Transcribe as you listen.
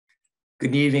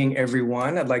Good evening,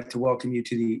 everyone. I'd like to welcome you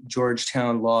to the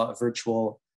Georgetown Law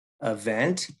virtual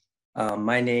event.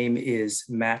 My name is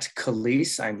Matt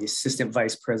Calise. I'm the Assistant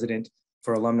Vice President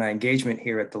for Alumni Engagement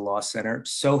here at the Law Center.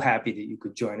 So happy that you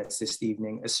could join us this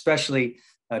evening, especially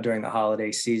during the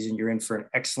holiday season. You're in for an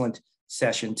excellent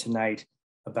session tonight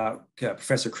about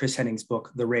Professor Kristin Henning's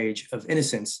book, The Rage of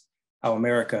Innocence, How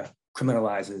America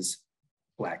Criminalizes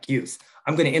Black Youth.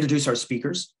 I'm going to introduce our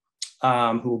speakers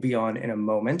who will be on in a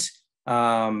moment.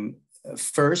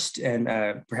 First, and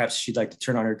perhaps she'd like to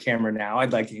turn on her camera now,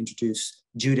 I'd like to introduce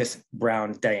Judith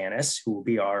Browne Dianis, who will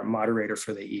be our moderator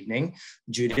for the evening.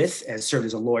 Judith has served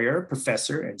as a lawyer,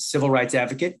 professor, and civil rights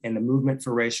advocate in the movement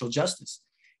for racial justice.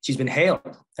 She's been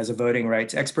hailed as a voting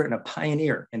rights expert and a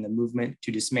pioneer in the movement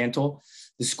to dismantle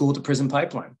the school-to-prison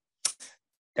pipeline.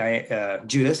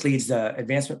 Judith leads the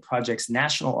Advancement Project's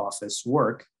national office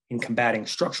work in combating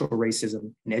structural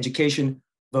racism in education,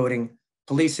 voting,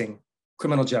 policing,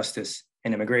 criminal justice,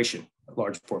 and immigration, a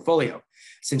large portfolio.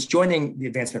 Since joining the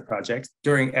Advancement Project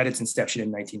at its inception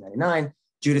in 1999,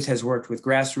 Judith has worked with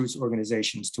grassroots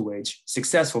organizations to wage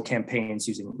successful campaigns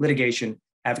using litigation,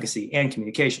 advocacy, and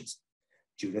communications.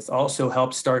 Judith also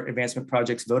helped start Advancement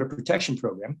Project's voter protection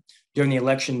program during the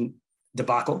election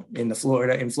debacle in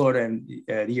Florida in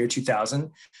the year 2000,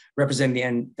 representing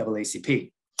the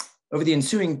NAACP. Over the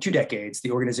ensuing 2 decades, the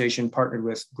organization partnered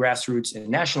with grassroots and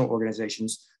national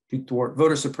organizations to thwart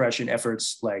voter suppression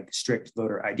efforts like strict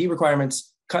voter ID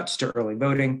requirements, cuts to early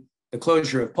voting, the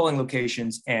closure of polling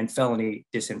locations, and felony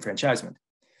disenfranchisement.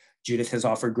 Judith has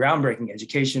offered groundbreaking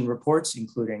education reports,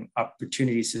 including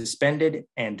Opportunity Suspended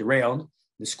and Derailed,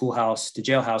 the schoolhouse to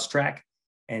jailhouse track,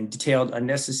 and detailed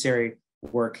unnecessary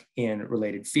work in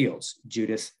related fields.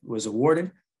 Judith was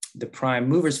awarded the Prime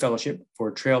Movers Fellowship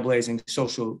for Trailblazing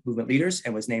Social Movement Leaders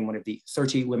and was named one of the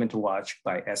 30 Women to Watch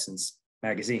by Essence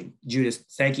magazine. Judith,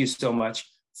 thank you so much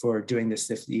for doing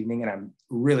this evening, and I'm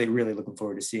really, really looking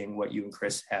forward to seeing what you and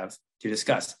Chris have to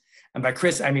discuss. And by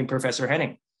Chris, I mean Professor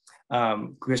Henning.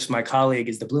 Chris, my colleague,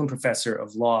 is the Blume Professor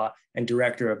of Law and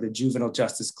Director of the Juvenile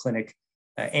Justice Clinic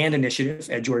and Initiative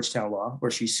at Georgetown Law,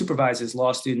 where she supervises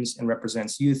law students and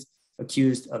represents youth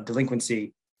accused of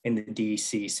delinquency in the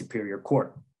DC Superior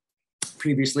Court.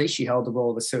 Previously, she held the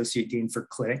role of Associate Dean for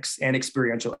Clinics and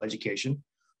Experiential Education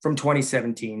from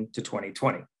 2017 to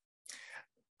 2020.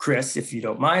 Chris, if you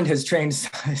don't mind, has trained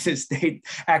state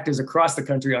actors across the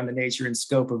country on the nature and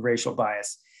scope of racial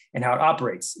bias and how it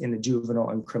operates in the juvenile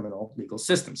and criminal legal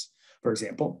systems. For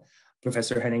example,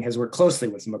 Professor Henning has worked closely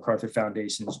with the MacArthur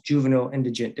Foundation's Juvenile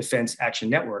Indigent Defense Action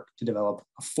Network to develop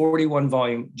a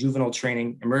 41-volume juvenile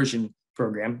training immersion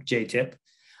program, JTIP,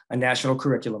 a national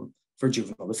curriculum for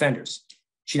juvenile defenders.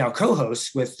 She now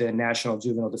co-hosts with the National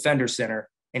Juvenile Defender Center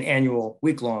an annual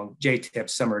week-long JTIP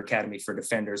Summer Academy for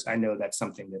Defenders. I know that's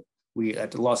something that we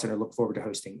at the Law Center look forward to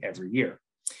hosting every year.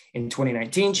 In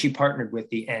 2019, she partnered with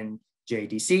the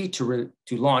NJDC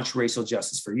to launch Racial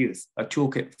Justice for Youth, a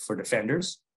toolkit for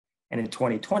defenders, and in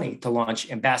 2020 to launch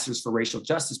Ambassadors for Racial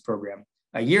Justice program,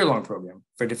 a year-long program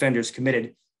for defenders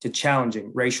committed to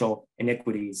challenging racial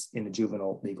inequities in the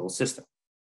juvenile legal system.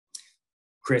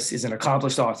 Chris is an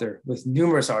accomplished author with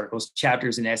numerous articles,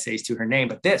 chapters, and essays to her name,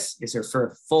 but this is her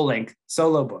first full-length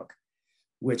solo book,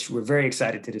 which we're very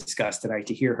excited to discuss tonight,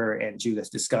 to hear her and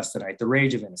Judith discuss tonight, The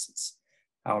Rage of Innocence,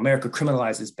 How America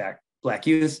Criminalizes Black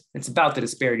Youth. It's about the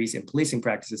disparities in policing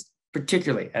practices,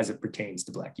 particularly as it pertains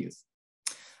to Black youth.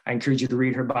 I encourage you to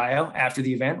read her bio after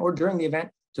the event or during the event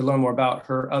to learn more about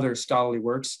her other scholarly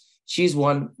works. She's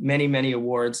won many, many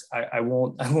awards. I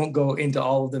won't go into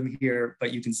all of them here,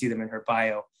 but you can see them in her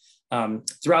bio.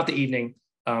 Throughout the evening,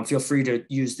 feel free to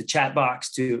use the chat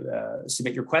box to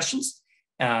submit your questions.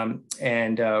 Really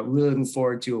looking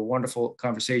forward to a wonderful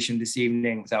conversation this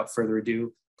evening. Without further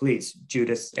ado, please,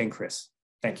 Judith and Chris.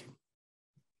 Thank you.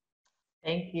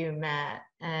 Thank you, Matt,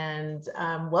 and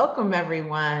welcome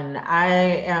everyone. I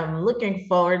am looking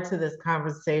forward to this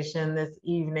conversation this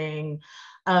evening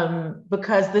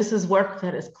because this is work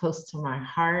that is close to my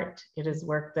heart. It is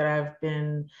work that I've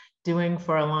been doing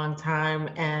for a long time,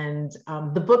 and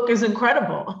the book is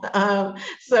incredible.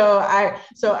 So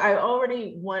I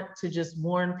already want to just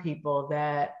warn people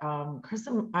that,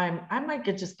 Kristen, I might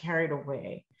get just carried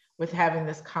away with having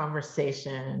this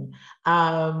conversation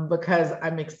because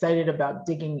I'm excited about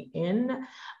digging in.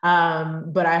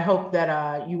 But I hope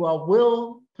that you all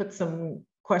will put some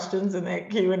questions in that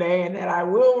Q&A and that I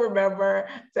will remember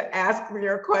to ask me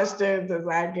your questions as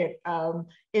I get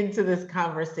into this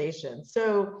conversation.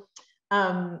 So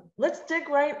let's dig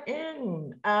right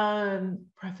in,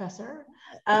 Professor.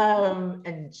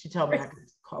 And she told me I could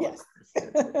call yes.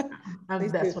 it.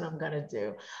 That's what I'm gonna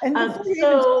do. And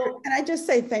can I just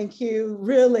say thank you,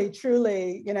 really,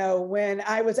 truly, you know, when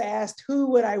I was asked who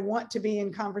would I want to be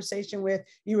in conversation with,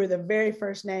 you were the very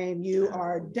first name. You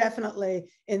are definitely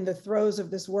in the throes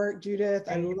of this work, Judith.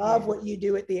 I love what you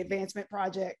do at the Advancement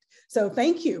Project. So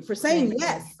thank you for saying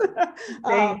yes.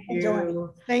 Thank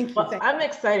you. Thank you. Well, I'm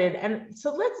excited. And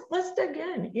so let's dig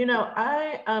in. You know,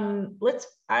 I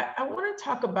want to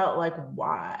talk about like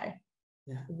why.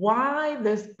 Yeah. Why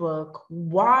this book?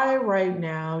 Why right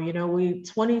now? You know,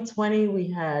 2020, we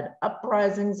had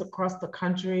uprisings across the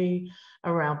country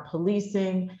around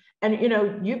policing. And, you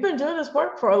know, you've been doing this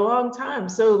work for a long time.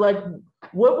 So like,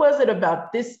 what was it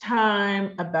about this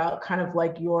time, about kind of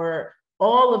like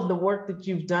all of the work that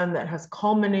you've done that has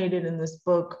culminated in this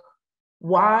book?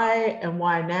 Why and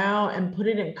why now? And put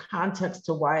it in context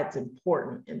to why it's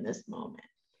important in this moment.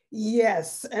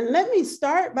 Yes, and let me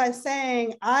start by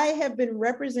saying I have been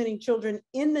representing children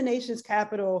in the nation's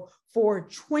capital for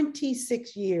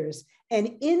 26 years.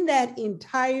 And in that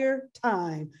entire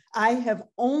time, I have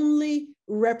only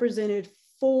represented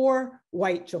 4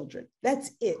 white children.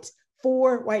 That's it.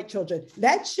 4 white children.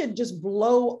 That should just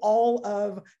blow all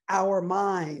of our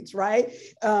minds, right?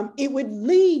 It would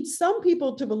lead some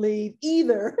people to believe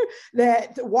either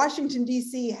that Washington,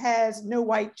 D.C. has no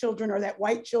white children or that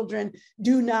white children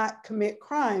do not commit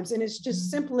crimes. And it's just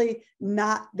simply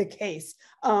not the case.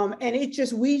 And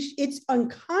it's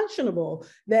unconscionable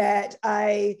that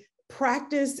I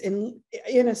practice in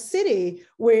a city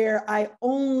where I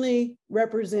only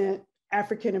represent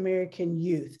African-American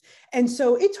youth. And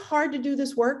so it's hard to do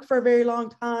this work for a very long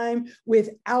time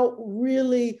without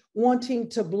really wanting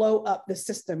to blow up the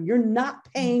system. You're not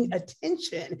paying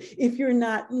attention if you're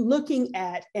not looking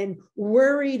at and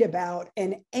worried about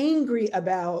and angry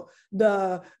about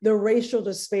the racial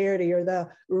disparity or the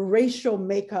racial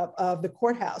makeup of the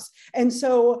courthouse. And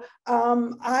so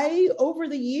I, over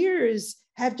the years,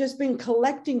 have just been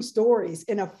collecting stories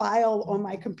in a file on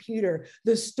my computer,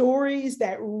 the stories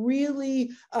that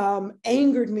really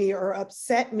angered me or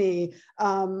upset me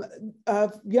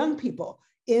of young people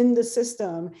in the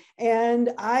system.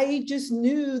 And I just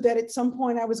knew that at some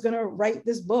point I was going to write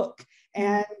this book.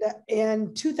 And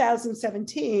in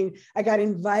 2017, I got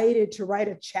invited to write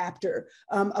a chapter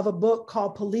of a book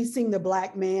called Policing the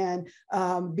Black Man,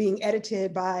 being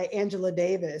edited by Angela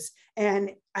Davis.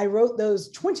 And I wrote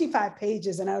those 25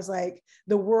 pages and I was like,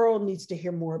 the world needs to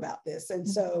hear more about this. And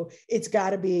so it's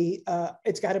gotta be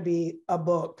a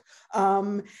book.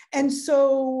 And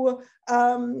so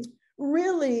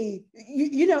really,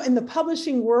 you know, in the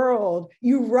publishing world,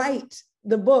 you write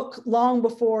the book long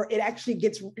before it actually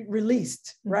gets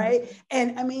released, right?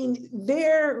 And I mean,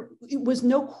 there was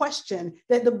no question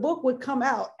that the book would come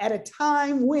out at a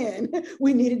time when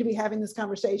we needed to be having this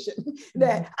conversation.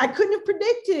 That I couldn't have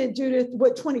predicted, Judith,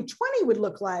 what 2020 would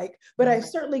look like, but I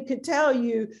certainly could tell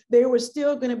you there was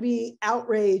still going to be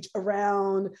outrage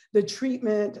around the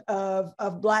treatment of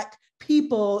Black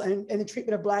people and the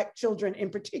treatment of Black children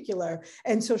in particular.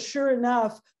 And so sure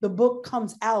enough, the book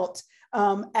comes out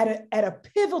at a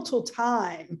pivotal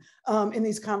time in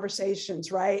these conversations,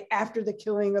 right? After the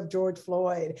killing of George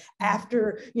Floyd,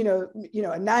 after, you know,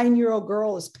 a 9-year-old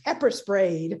girl is pepper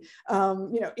sprayed,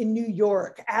 in New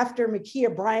York, after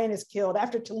Ma'Khia Bryant is killed,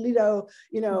 after Toledo,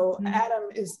 Adam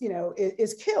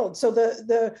is killed. So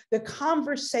the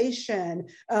conversation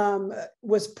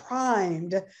was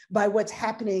primed by what's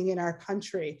happening in our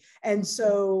country. And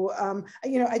so,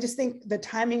 I just think the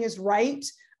timing is right.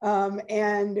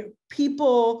 And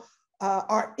people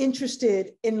are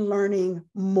interested in learning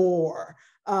more.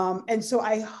 And so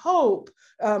I hope,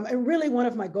 and really one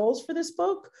of my goals for this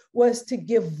book was to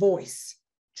give voice,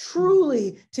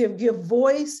 truly to give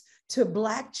voice to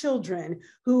Black children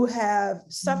who have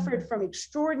suffered from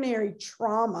extraordinary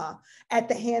trauma at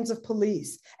the hands of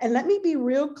police. And let me be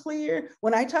real clear,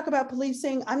 when I talk about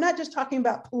policing, I'm not just talking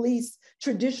about police,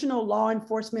 traditional law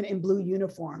enforcement in blue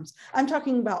uniforms. I'm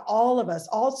talking about all of us,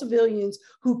 all civilians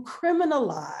who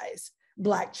criminalize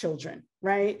Black children,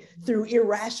 right? Through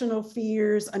irrational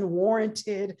fears,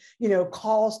 unwarranted,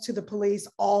 calls to the police,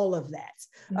 all of that.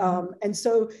 And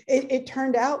so it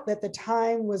turned out that the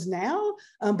time was now,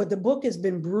 but the book has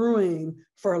been brewing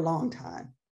for a long time.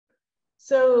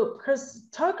 So Chris,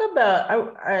 talk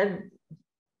about,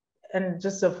 and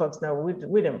just so folks know,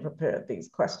 we didn't prepare these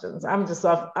questions. I'm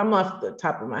off the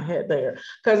top of my head there,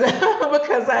 because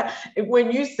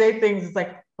when you say things, it's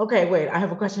like, okay, wait, I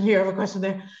have a question here, I have a question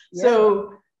there. Yeah.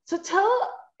 So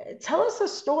tell us a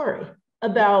story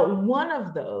about one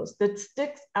of those that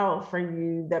sticks out for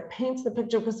you, that paints the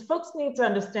picture, because folks need to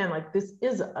understand, like, this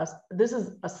is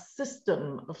a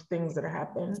system of things that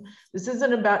happen. This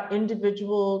isn't about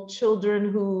individual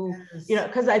children who, you know,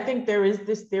 because I think there is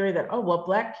this theory that, oh, well,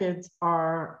 Black kids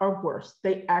are worse.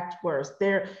 They act worse.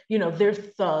 They're, you know, they're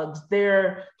thugs.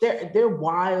 They're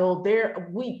wild. They're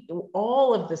weak.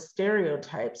 All of the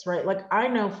stereotypes, right? Like, I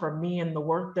know for me and the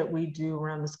work that we do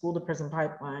around the school to prison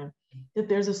pipeline, that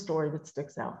there's a story that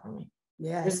sticks out for me.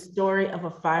 Yes. There's a story of a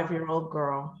 5-year-old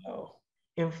girl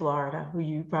in Florida, who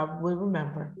you probably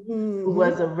remember, who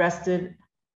was arrested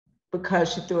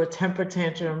because she threw a temper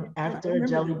tantrum after a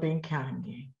jelly bean counting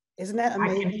game. Isn't that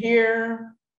amazing? I can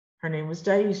hear, her name was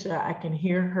Jaisha, I can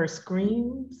hear her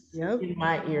screams in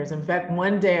my ears. In fact,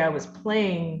 one day I was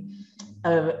playing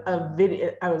a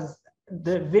video,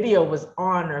 the video was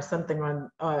on or something on,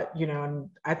 you know, and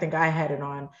I think I had it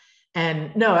on.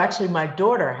 And no, actually my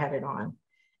daughter had it on.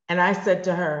 And I said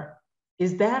to her,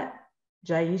 is that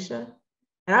Jaisha?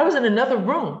 And I was in another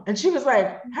room and she was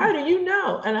like, how do you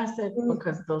know? And I said,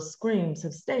 because those screams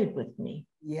have stayed with me.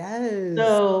 Yes.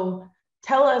 So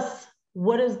tell us,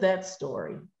 what is that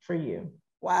story for you?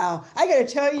 Wow. I got to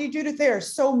tell you, Judith, there are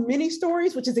so many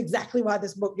stories, which is exactly why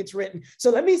this book gets written. So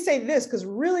let me say this, because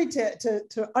really to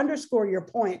underscore your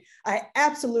point, I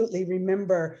absolutely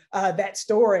remember that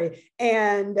story.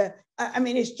 And I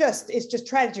mean, it's just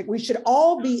tragic. We should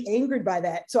all be angered by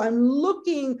that. So I'm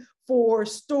looking for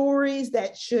stories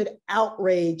that should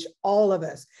outrage all of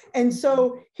us. And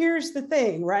so here's the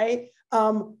thing, right?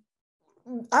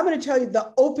 I'm going to tell you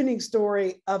the opening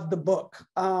story of the book.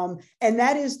 And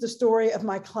that is the story of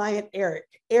my client, Eric.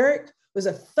 Eric was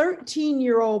a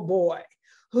 13-year-old boy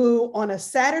who on a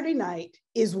Saturday night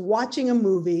is watching a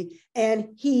movie and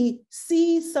he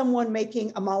sees someone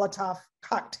making a Molotov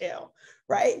cocktail,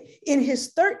 right? In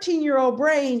his 13-year-old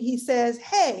brain, he says,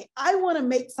 hey, I want to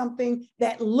make something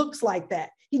that looks like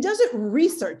that. He doesn't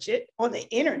research it on the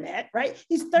internet, right?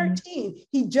 He's 13.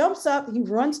 He jumps up, he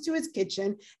runs to his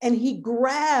kitchen, and he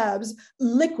grabs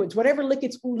liquids, whatever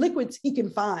liquids he can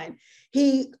find.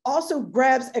 He also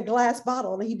grabs a glass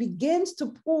bottle and he begins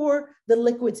to pour the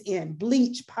liquids in,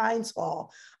 bleach, pine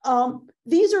sol.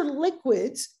 These are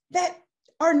liquids that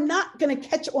are not going to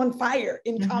catch on fire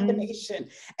in combination.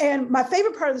 And my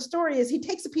favorite part of the story is he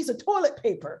takes a piece of toilet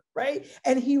paper, right?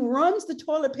 And he runs the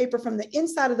toilet paper from the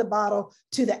inside of the bottle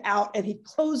to the out and he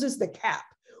closes the cap.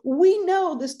 We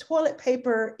know this toilet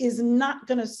paper is not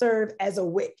going to serve as a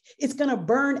wick. It's going to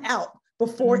burn out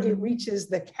before it reaches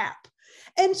the cap.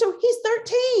 And so he's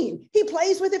 13. He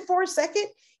plays with it for a second.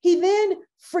 He then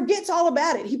forgets all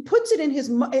about it. He puts it in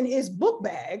his book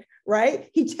bag, right?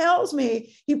 He tells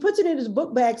me he puts it in his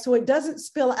book bag so it doesn't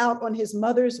spill out on his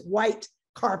mother's white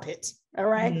carpet, all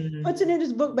right? Puts it in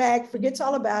his book bag, forgets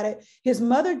all about it. His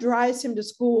mother drives him to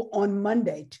school on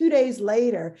Monday, 2 days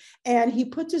later, and he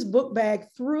puts his book bag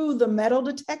through the metal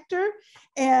detector.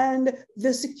 And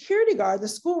the security guard, the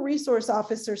school resource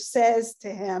officer, says to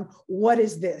him, what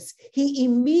is this? He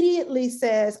immediately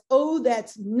says, oh,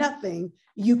 that's nothing.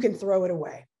 You can throw it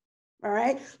away. All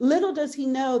right. Little does he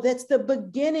know that's the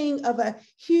beginning of a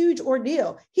huge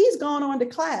ordeal. He's gone on to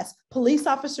class. Police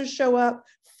officers show up.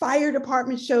 Fire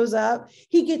department shows up.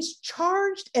 He gets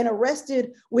charged and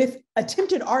arrested with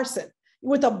attempted arson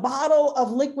with a bottle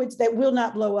of liquids that will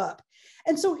not blow up.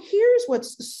 And so here's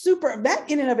what's super, that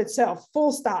in and of itself,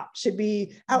 full stop, should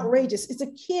be outrageous. It's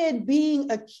a kid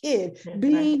being a kid,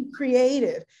 being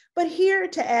creative. But here,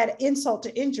 to add insult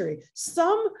to injury,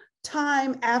 some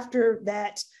time after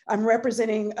that, I'm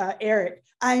representing Eric.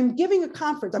 I'm giving a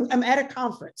conference. I'm at a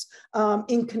conference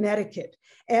in Connecticut,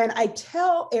 and I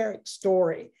tell Eric's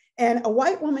story. And a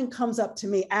white woman comes up to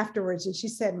me afterwards, and she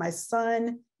said, my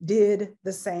son did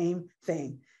the same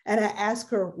thing. And I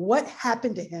asked her what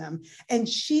happened to him. And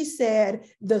she said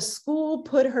the school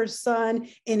put her son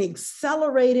in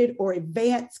accelerated or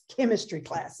advanced chemistry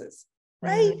classes.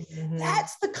 Right?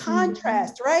 That's the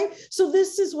contrast, right? So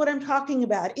this is what I'm talking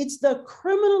about. It's the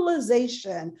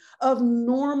criminalization of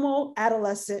normal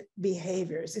adolescent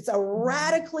behaviors. It's a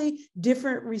radically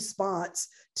different response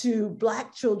to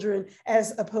Black children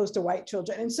as opposed to white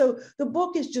children. And so the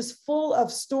book is just full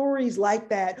of stories like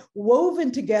that,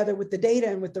 woven together with the data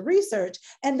and with the research,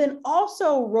 and then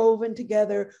also woven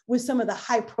together with some of the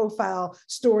high profile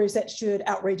stories that should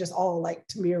outrage us all, like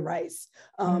Tamir Rice.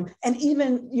 And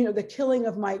even, you know, the killing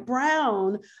of Mike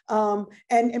Brown.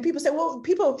 And people say, well,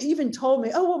 people have even told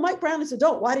me, oh, well, Mike Brown is an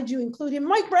adult. Why did you include him?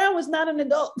 Mike Brown was not an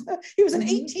adult. He was an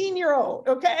 18-year-old,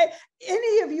 okay?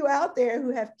 Any of you out there who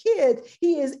have kids,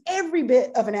 he is is every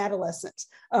bit of an adolescent.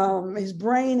 His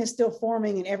brain is still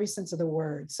forming in every sense of the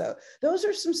word. So those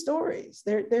are some stories.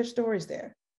 There's stories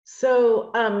there.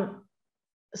 So,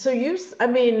 I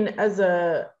mean, as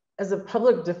a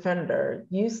public defender,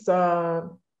 you saw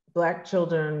Black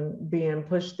children being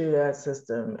pushed through that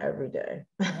system every day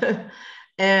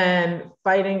and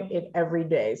fighting it every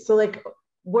day. So like,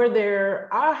 were there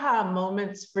aha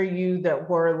moments for you that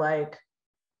were like,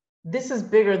 this is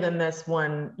bigger than this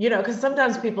one, you know, because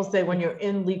sometimes people say when you're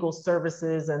in legal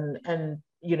services and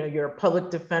you know, you're a public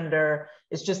defender,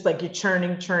 it's just like you're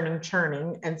churning.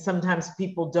 And sometimes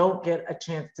people don't get a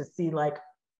chance to see like,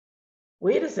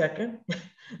 wait a second,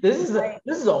 this is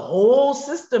a whole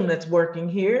system that's working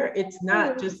here. It's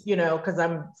not just, you know, because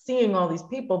I'm seeing all these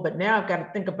people, but now I've got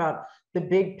to think about the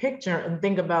big picture and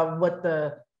think about what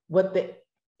the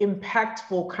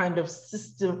impactful kind of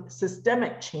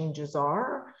systemic changes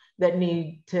are that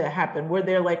need to happen. Was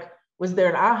there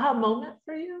an aha moment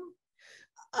for you?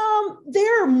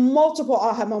 There are multiple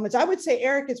aha moments. I would say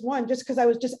Eric is one, just because I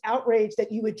was just outraged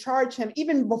that you would charge him,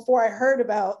 even before I heard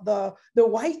about the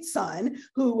white son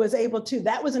who was able to,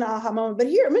 that was an aha moment. But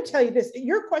here, I'm gonna tell you this,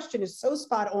 your question is so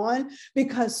spot on,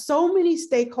 because so many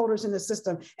stakeholders in the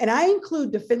system, and I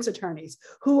include defense attorneys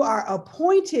who are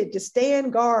appointed to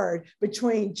stand guard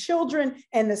between children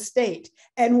and the state,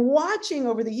 and watching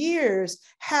over the years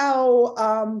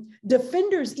how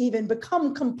defenders even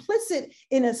become complicit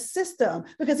in a system,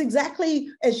 because exactly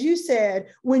as you said,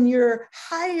 when you're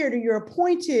hired or you're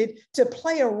appointed to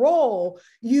play a role,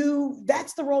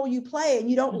 that's the role you play, and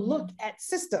you don't look at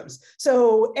systems.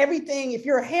 So everything, if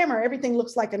you're a hammer, everything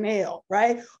looks like a nail,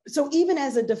 right? So even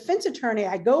as a defense attorney,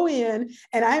 I go in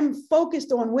and I'm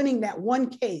focused on winning that one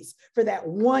case for that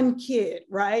one kid,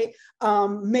 right?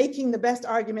 Making the best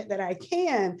argument that I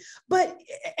can. But,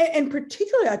 and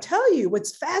particularly, I'll tell you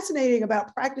what's fascinating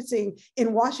about practicing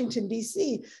in Washington,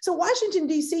 D.C. So Washington,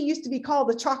 D.C. used to be called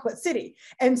the Chocolate City.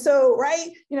 And so, right,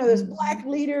 you know, there's Black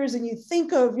leaders, and you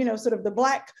think of, you know, sort of the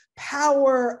Black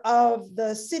power of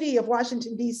the city of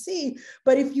Washington, D.C.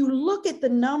 But if you look at the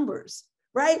numbers,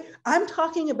 right, I'm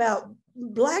talking about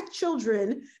Black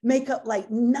children make up like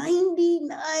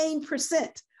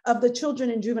 99% of the children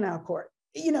in juvenile court.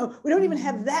 You know, we don't even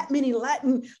have that many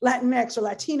Latinx or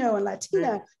Latino and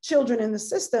Latina children in the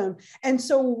system. And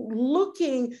so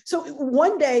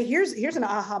one day, here's an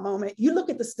aha moment. You look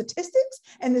at the statistics,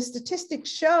 and the statistics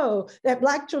show that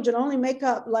Black children only make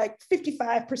up like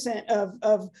 55%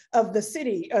 of the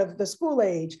city, of the school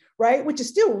age, right? Which is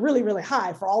still really, really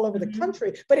high for all over the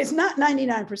country, but it's not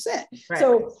 99%. Right.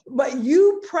 So, but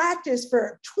you practice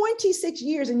for 26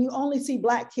 years and you only see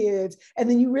Black kids, and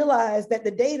then you realize that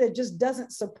the data just doesn't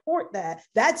support that.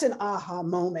 That's an aha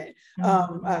moment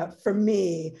for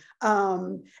me.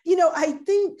 You know, I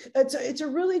think it's a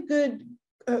really good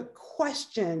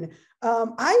question.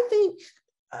 I think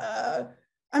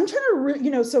I'm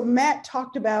trying to, so Matt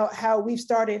talked about how we've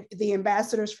started the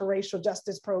Ambassadors for Racial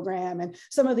Justice program and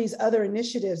some of these other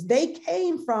initiatives. They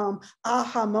came from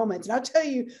aha moments. And I'll tell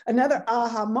you, another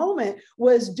aha moment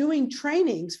was doing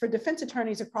trainings for defense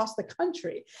attorneys across the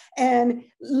country and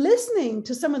listening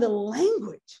to some of the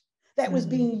language that was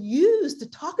being used to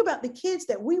talk about the kids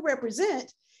that we represent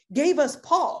gave us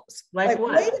pause. Like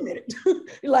wait a minute.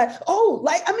 Look,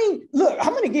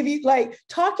 I'm going to give you,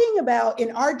 talking about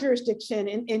in our jurisdiction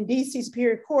in DC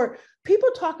Superior Court, people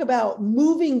talk about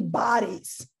moving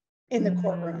bodies in the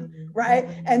courtroom, right?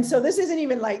 And so this isn't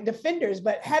even like defenders,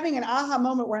 but having an aha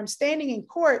moment where I'm standing in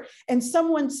court and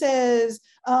someone says,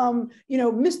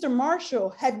 Mr.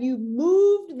 Marshall, have you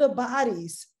moved the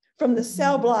bodies from the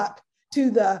cell block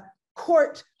to the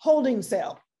court holding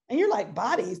cell? And you're like,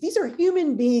 bodies, these are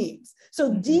human beings. So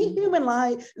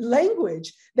dehumanize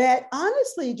language that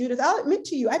honestly, Judith, I'll admit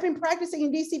to you, I've been practicing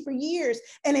in DC for years.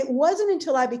 And it wasn't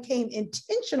until I became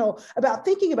intentional about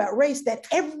thinking about race that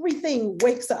everything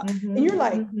wakes up. And you're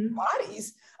like,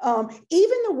 bodies,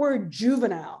 even the word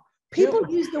juvenile. People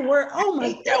use the word, oh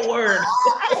my God, that word.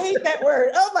 I hate that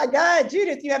word. Oh my God,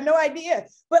 Judith, you have no idea.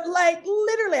 But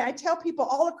literally, I tell people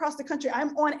all across the country, I'm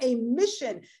on a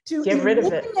mission to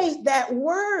eliminate that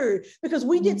word, because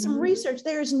we did some research.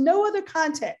 There is no other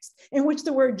context in which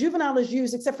the word juvenile is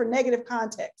used except for negative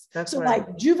context. That's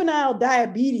like juvenile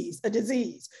diabetes, a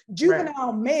disease,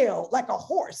 juvenile male, like a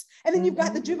horse. And then you've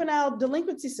got the juvenile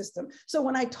delinquency system. So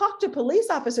when I talk to police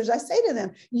officers, I say to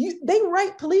them, they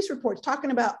write police reports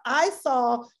talking about, I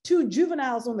saw two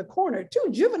juveniles on the corner.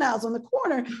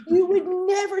 You would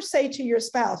never say to your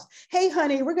spouse, hey,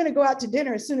 honey, we're going to go out to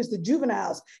dinner as soon as the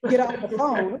juveniles get off the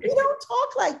phone. We don't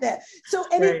talk like that. So,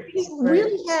 and it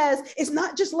really has, it's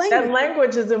not just language. That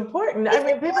language is important. I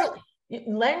mean, people,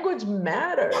 Language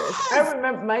matters. Yes. I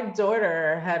remember my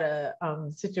daughter had a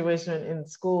situation in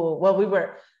school. Well,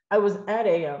 I was at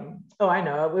a, I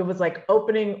know, it was like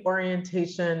opening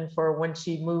orientation for when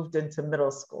she moved into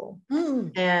middle school.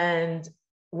 And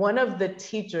one of the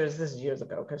teachers, this is years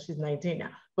ago because she's 19 now,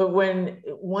 but when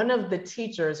one of the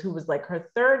teachers who was like her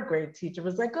third grade teacher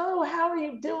was like, oh, how are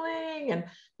you doing? And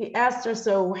he asked her,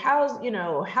 so how's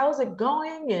it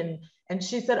going? And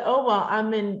she said, oh, well,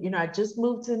 I just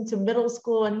moved into middle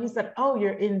school. And he said, oh,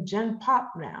 you're in Gen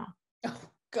Pop now. Oh,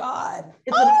 God.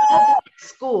 It's an public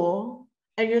school,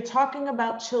 and you're talking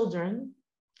about children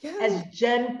as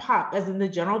Gen Pop, as in the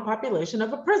general population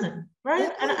of a prison, right?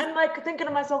 Yes. And I'm like thinking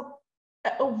to myself,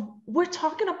 we're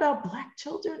talking about Black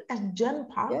children as Gen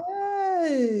Pop.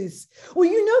 Yes. Well,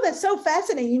 that's so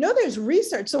fascinating. There's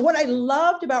research. So what I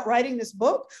loved about writing this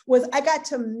book was I got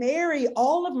to marry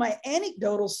all of my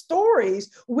anecdotal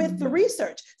stories with the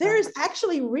research. There is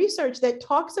actually research that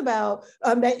talks about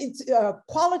that it's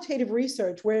qualitative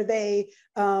research where they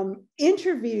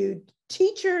interviewed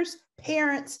teachers,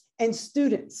 parents, and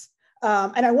students.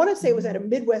 And I want to say it was at a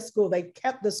Midwest school. They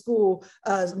kept the school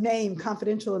name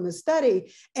confidential in the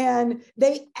study. And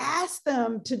they asked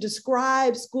them to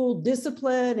describe school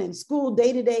discipline and school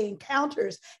day-to-day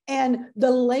encounters. And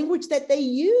the language that they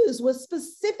used was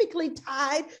specifically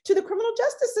tied to the criminal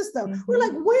justice system. We're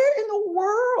like, where in the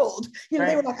world?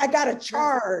 They were like, I got a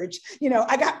charge.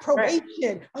 I got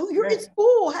probation. Right. Oh, you're in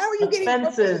school. How are you getting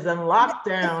offenses and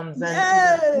lockdowns?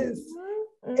 Yes.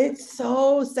 It's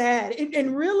so sad.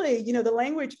 And really, the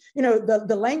language,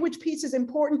 the language piece is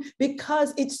important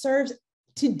because it serves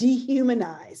to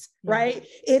dehumanize, right?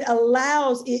 It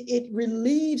allows, it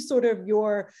relieves sort of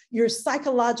your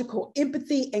psychological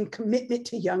empathy and commitment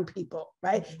to young people,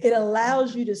 right? It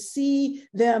allows you to see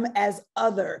them as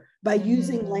other by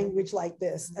using language like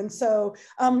this. And so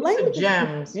language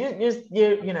gems, you're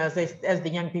as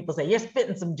the young people say, you're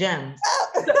spitting some gems.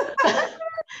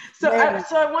 So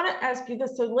I want to ask you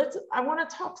this. I want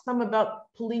to talk some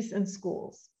about police in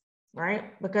schools,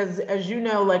 right? Because as you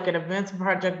know, like at Advancement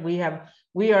Project, we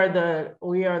are the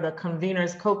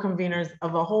conveners, co-conveners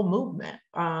of a whole movement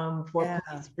for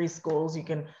police-free schools. You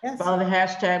can follow the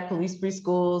hashtag police-free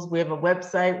schools. We have a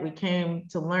website, We Came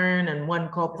to Learn, and one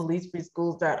called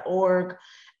policefreeschools.org.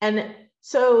 And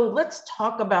so let's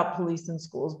talk about police in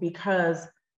schools, because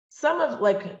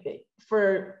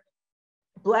for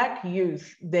Black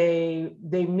youth, they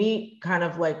meet kind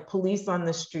of like police on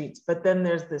the streets, but then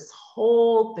there's this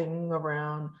whole thing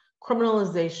around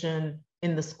criminalization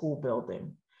in the school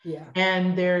building. Yeah.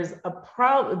 And there's a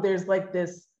problem,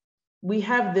 we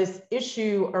have this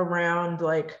issue around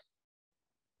like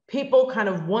people kind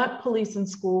of want police in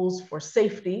schools for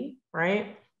safety,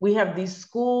 right? We have these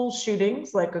school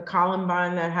shootings, like a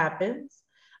Columbine that happens,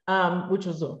 which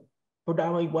was a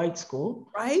predominantly white school,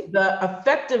 right? The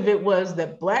effect of it was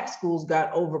that Black schools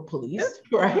got over policed,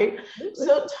 right?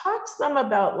 So talk some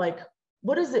about like,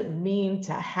 what does it mean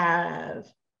to have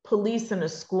police in a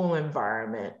school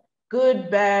environment, good,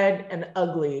 bad, and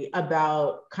ugly,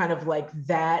 about kind of like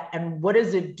that, and what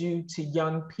does it do to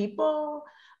young people,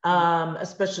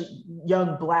 especially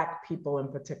young Black people in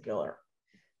particular?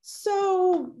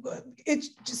 So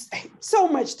it's just so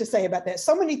much to say about that.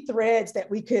 So many threads that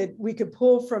we could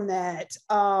pull from that.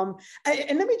 And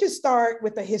let me just start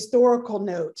with a historical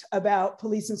note about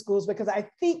police in schools, because I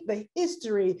think the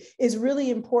history is really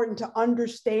important to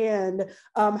understand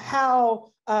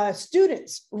how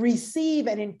students receive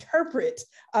and interpret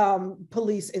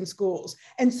police in schools.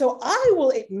 And so I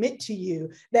will admit to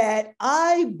you that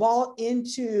I bought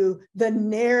into the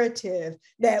narrative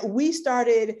that we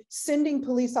started sending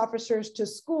police officers to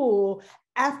school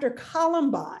after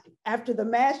Columbine, after the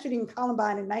mass shooting in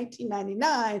Columbine in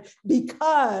 1999,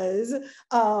 because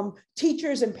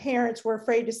teachers and parents were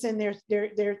afraid to send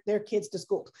their kids to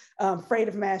school, afraid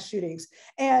of mass shootings.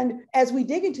 And as we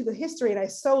dig into the history, and I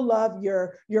so love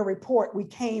your report, We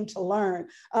Came to Learn,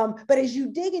 but as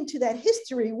you dig into that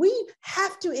history, we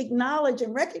have to acknowledge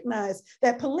and recognize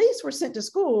that police were sent to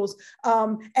schools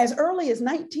as early as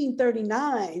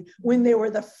 1939, when there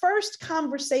were the first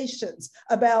conversations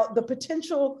about the potential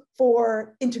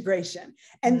for integration.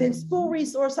 And then school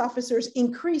resource officers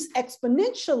increased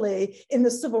exponentially in the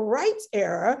civil rights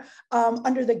era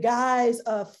under the guise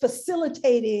of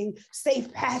facilitating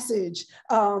safe passage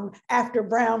after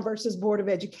Brown versus Board of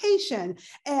Education.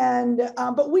 And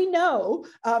but we know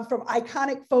from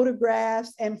iconic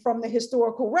photographs and from the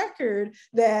historical record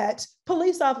that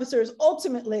police officers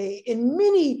ultimately, in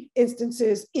many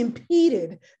instances,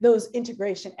 impeded those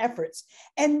integration efforts.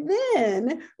 And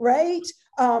then, right,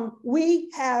 we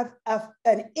have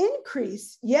an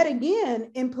increase yet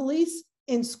again in police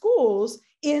in schools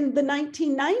in the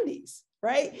 1990s,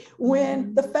 right?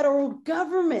 When the federal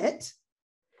government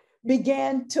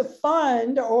began to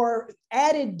fund or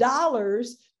added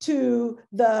dollars to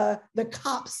the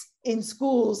Cops in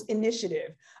Schools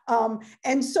initiative.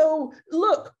 And so,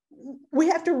 look, we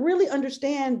have to really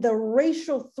understand the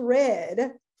racial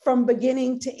thread from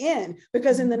beginning to end,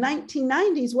 because in the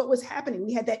 1990s, what was happening?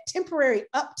 We had that temporary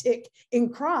uptick in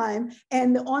crime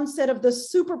and the onset of the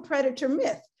super predator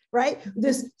myth, right?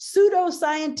 This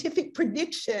pseudo-scientific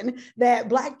prediction that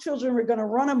Black children were going to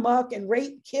run amok and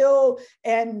rape, kill,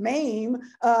 and maim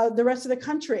the rest of the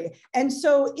country. And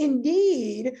so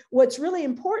indeed, what's really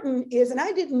important is, and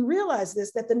I didn't realize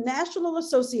this, that the National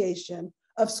Association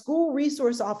of School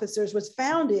Resource Officers was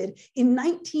founded in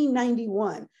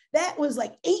 1991. That was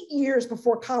like 8 years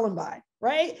before Columbine,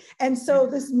 right? And so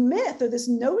this myth or this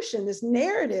notion, this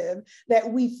narrative that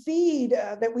we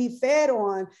fed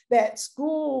on, that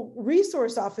school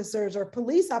resource officers or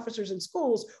police officers in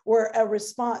schools were a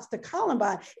response to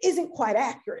Columbine, isn't quite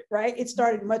accurate, right? It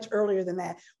started much earlier than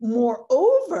that.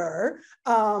 Moreover,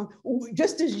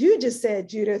 just as you just said,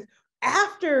 Judith,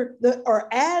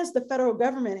 as the federal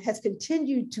government has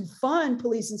continued to fund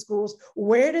police in schools,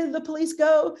 where do the police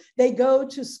go? They go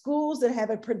to schools that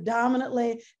have a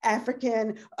predominantly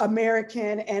African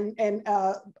American and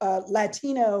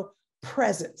Latino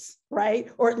presence,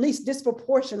 right? Or at least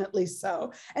disproportionately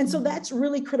so. And so that's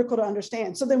really critical to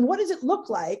understand. So then what does it look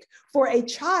like for a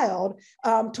child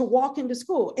to walk into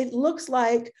school? It looks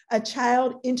like a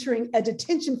child entering a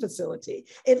detention facility.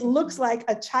 It looks like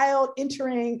a child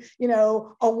entering,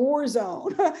 a war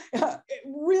zone.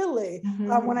 Really,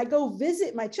 when I go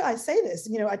visit my child, I say this,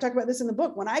 I talk about this in the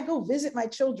book. When I go visit my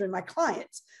children, my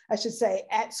clients, I should say,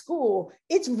 at school,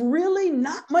 it's really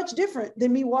not much different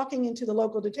than me walking into the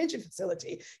local detention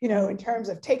facility, in terms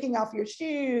of taking off your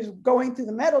shoes, going through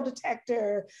the metal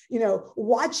detector,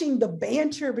 watching the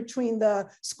banter between the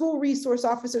school resource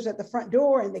officers at the front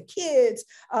door and the kids,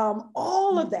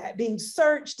 all of that being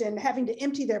searched and having to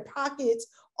empty their pockets.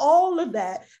 All of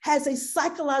that has a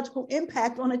psychological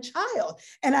impact on a child.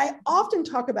 And I often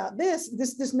talk about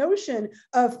this notion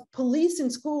of police in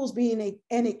schools being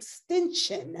an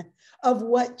extension of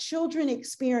what children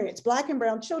experience, Black and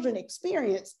brown children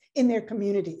experience in their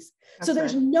communities. That's so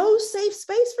there's no safe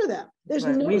space for them. There's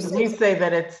no we say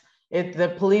that it's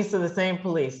the police are the same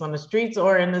police on the streets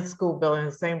or in the school building,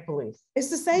 the same police. It's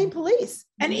the same police.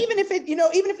 And even if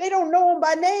even if they don't know them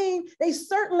by name, they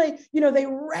certainly, they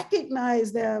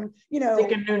recognize them,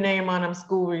 Take a new name on them,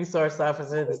 school resource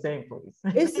officer, the same police.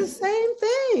 It's the same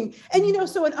thing. And,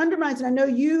 so it undermines, and I know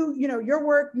your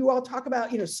work, you all talk about,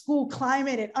 school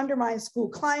climate, it undermines school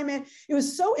climate. It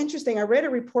was so interesting. I read a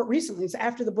report recently, it's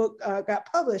after the book got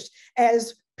published,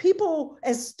 as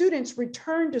students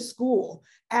returned to school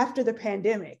after the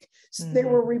pandemic. There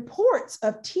were reports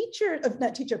of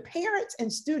parents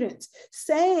and students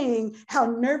saying how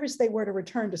nervous they were to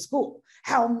return to school,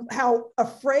 how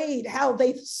afraid, how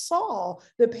they saw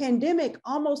the pandemic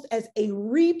almost as a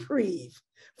reprieve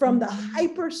from the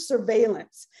hyper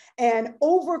surveillance and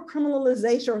over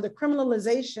criminalization or the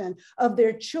criminalization of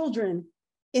their children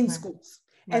in schools.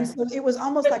 Right. And so it was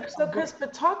almost Chris,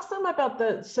 but talk some about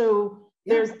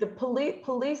there's the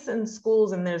police in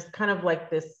schools, and there's kind of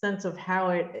like this sense of how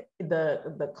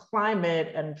the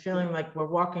climate and feeling like we're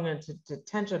walking into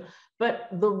detention, but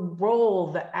the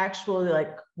role,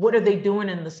 what are they doing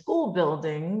in the school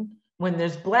building when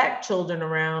there's Black children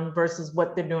around versus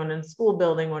what they're doing in the school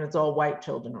building when it's all white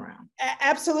children around?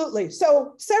 Absolutely.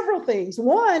 So several things.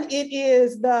 One, it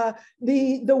is the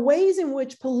ways in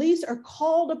which police are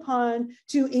called upon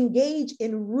to engage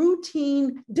in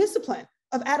routine discipline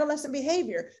of adolescent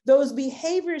behavior, those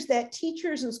behaviors that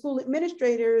teachers and school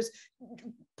administrators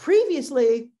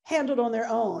previously handled on their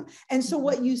own. And so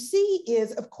what you see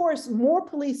is, of course, more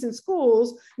police in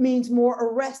schools means more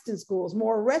arrest in schools.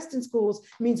 More arrest in schools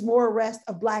means more arrest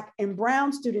of Black and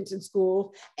brown students in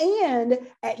schools, and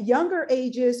at younger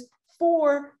ages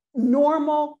for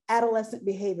normal adolescent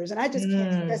behaviors. And I just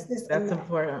can't stress this enough. That's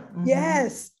important.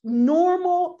 Yes,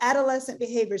 normal adolescent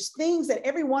behaviors, things that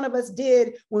every one of us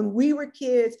did when we were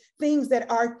kids, things that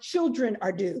our children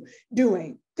are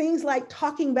doing. things like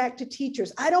talking back to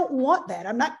teachers. I don't want that.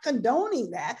 I'm not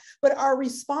condoning that, but our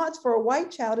response for a white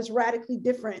child is radically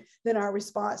different than our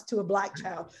response to a Black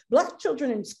child. Black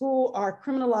children in school are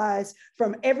criminalized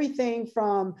from everything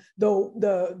from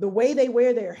the way they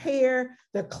wear their hair,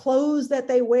 the clothes that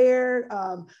they wear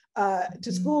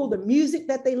to school, the music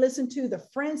that they listen to, the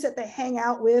friends that they hang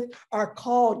out with are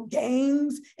called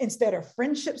gangs instead of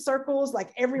friendship circles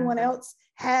like everyone else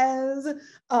has.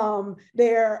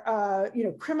 They're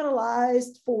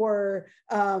criminalized for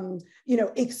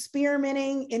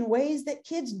experimenting in ways that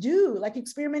kids do, like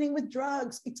experimenting with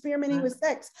drugs, experimenting with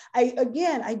sex. I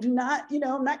do not,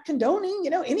 I'm not condoning,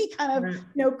 any kind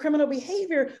of, criminal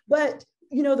behavior, but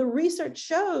the research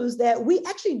shows that we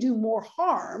actually do more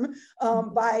harm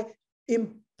by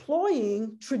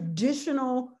employing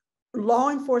traditional law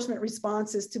enforcement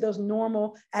responses to those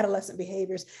normal adolescent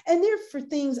behaviors. And they're for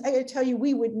things, I gotta tell you,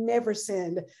 we would never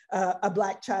send a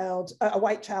white child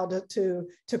to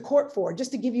court for.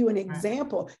 Just to give you an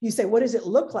example, you say, what does it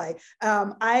look like?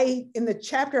 In the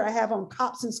chapter I have on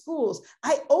cops in schools,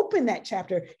 I open that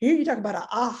chapter. Here you talk about an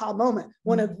aha moment.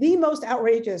 One of the most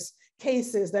outrageous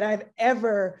cases that I've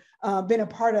ever been a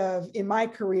part of in my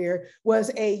career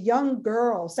was a young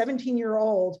girl,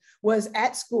 17-year-old, was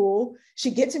at school.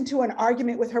 She gets into an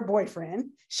argument with her boyfriend.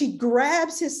 She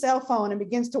grabs his cell phone and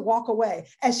begins to walk away.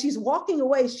 As she's walking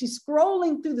away, she's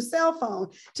scrolling through the cell phone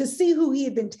to see who he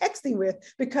had been texting with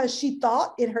because she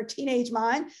thought in her teenage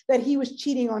mind that he was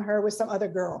cheating on her with some other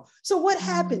girl. So what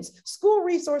happens? School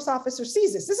resource officer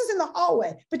sees this. This is in the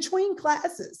hallway between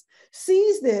classes,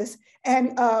 sees this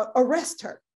and arrests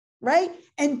her. Right?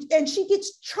 And she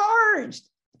gets charged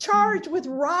with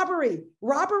robbery.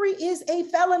 Robbery is a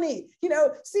felony,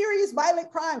 serious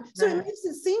violent crime. So it makes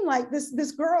it seem like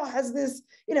this girl has this,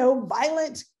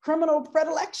 violent criminal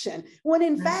predilection, when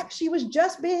in fact she was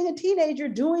just being a teenager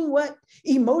doing what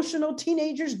emotional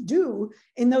teenagers do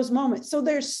in those moments. So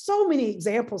there's so many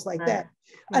examples like that.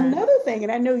 Another thing,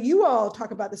 and I know you all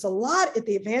talk about this a lot at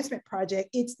the Advancement Project,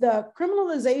 it's the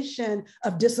criminalization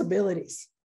of disabilities.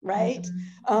 Right?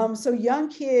 So young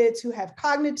kids who have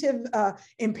cognitive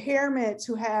impairments,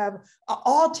 who have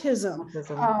autism.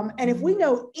 And if we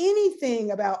know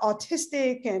anything about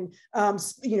autistic and,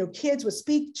 kids with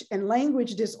speech and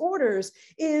language disorders,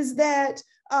 is that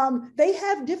they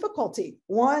have difficulty,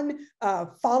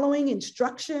 following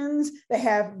instructions. They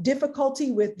have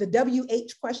difficulty with the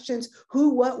WH questions,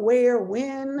 who, what, where,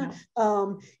 when.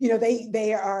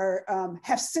 They are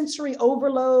have sensory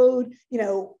overload,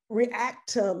 react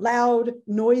to loud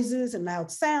noises and loud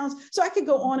sounds. So I could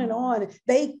go on and on.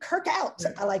 They kirk out,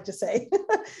 I like to say,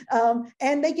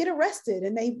 and they get arrested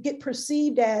and they get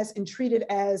perceived as and treated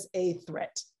as a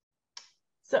threat.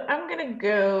 So I'm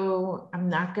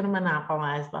not going to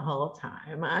monopolize the whole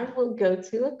time. I will go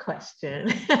to a question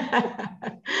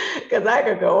because I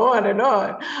could go on and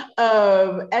on.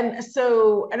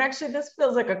 And actually this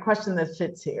feels like a question that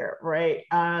fits here, right?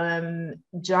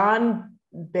 John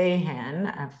Behan,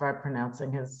 if I'm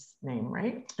pronouncing his name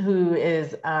right, who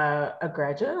is a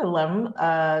graduate alum,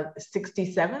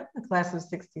 67, the class of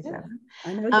 67,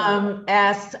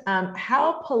 asked,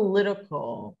 how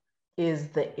political is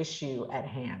the issue at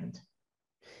hand?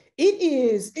 It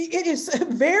is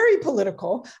very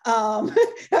political.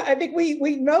 I think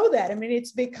we know that. I mean,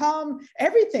 it's become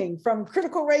everything from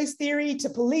critical race theory to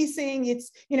policing. It's,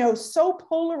 so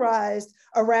polarized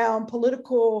around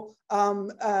political,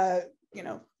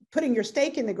 putting your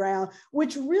stake in the ground,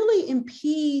 which really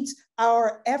impedes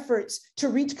our efforts to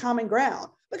reach common ground.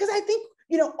 Because I think,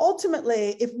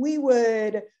 ultimately, if we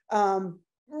would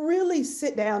really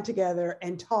sit down together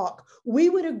and talk, we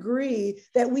would agree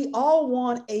that we all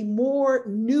want a more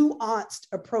nuanced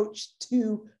approach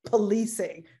to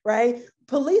policing, right?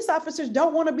 Police officers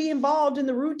don't want to be involved in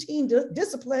the routine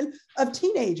discipline of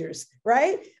teenagers,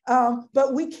 right?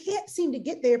 But we can't seem to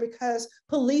get there because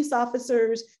police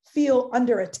officers feel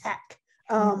under attack.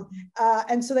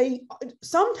 And so they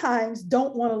sometimes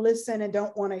don't want to listen and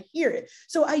don't want to hear it.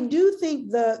 So I do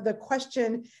think the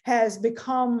question has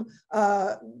become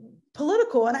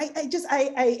political, and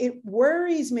it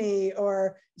worries me,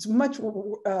 or it's much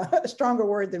a stronger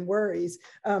word than worries.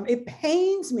 It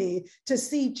pains me to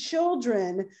see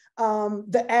children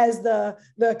as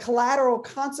the collateral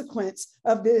consequence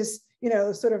of this,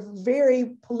 sort of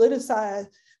very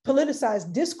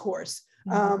politicized discourse.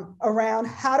 Around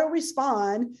how to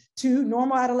respond to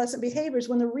normal adolescent behaviors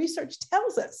when the research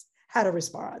tells us how to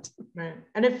respond. Right.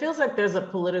 And it feels like there's a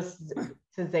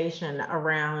politicization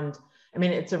around,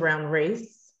 it's around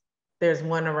race, there's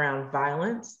one around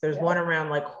violence, there's one around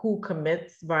like who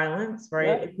commits violence,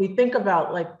 right? If we think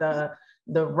about like the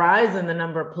rise in the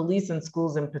number of police in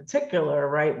schools in particular,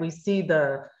 right? We see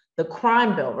the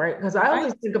crime bill, right? Because I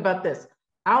always think about this.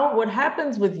 What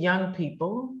happens with young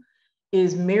people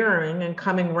is mirroring and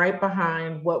coming right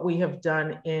behind what we have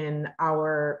done in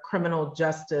our criminal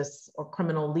justice or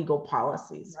criminal legal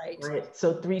policies, right?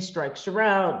 So 3 strikes you're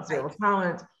out, 0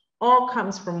 tolerance, all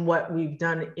comes from what we've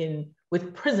done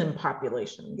with prison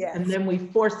populations. And then we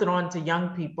force it on to young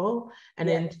people and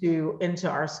into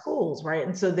our schools, right?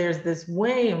 And so there's this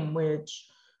way in which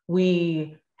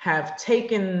we have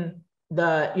taken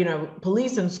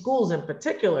police and schools in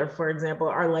particular, for example,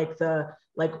 are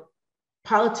like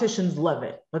politicians love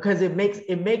it because it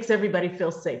makes everybody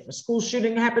feel safe. A school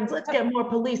shooting happens, let's get more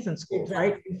police in schools,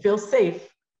 right? You feel safe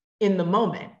in the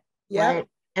moment, right?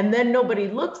 And then nobody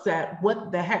looks at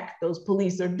what the heck those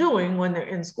police are doing when they're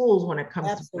in schools when it comes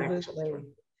to Black children.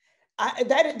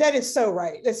 That is so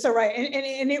right. That's so right.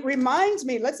 And it reminds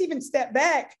me, let's even step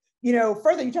back,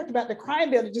 further. You talked about the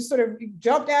crime bill that just sort of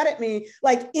jumped out at me.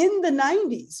 Like in the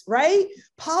 90s, right?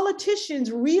 Politicians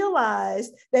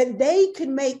realized that they could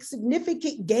make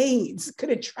significant gains, could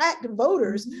attract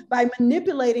voters by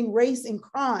manipulating race and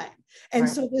crime. And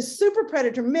so this super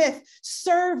predator myth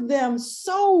served them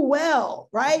so well,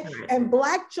 right? And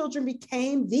Black children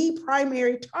became the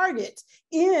primary targets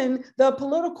in the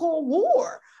political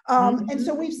war. And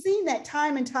so we've seen that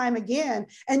time and time again,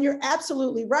 and you're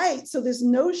absolutely right. So this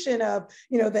notion of,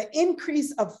 the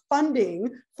increase of funding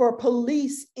for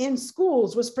police in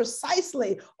schools was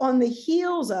precisely on the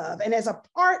heels of, and as a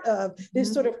part of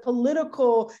this sort of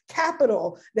political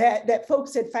capital that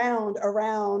folks had found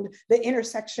around the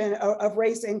intersection of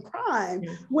race and crime,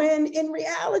 when in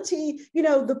reality,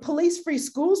 the police-free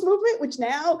schools movement, which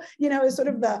now, is sort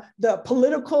of the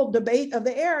political debate of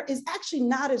the era, is actually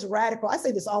not as radical. I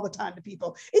say this all the time to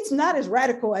people. It's not as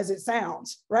radical as it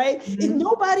sounds, right?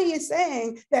 Nobody is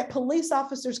saying that police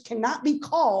officers cannot be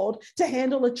called to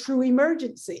handle a true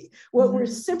emergency. What we're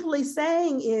simply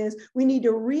saying is we need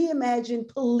to reimagine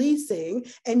policing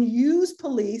and use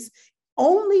police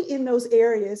only in those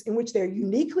areas in which they're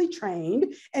uniquely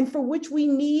trained and for which we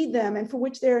need them and for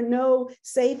which there are no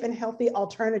safe and healthy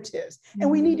alternatives. And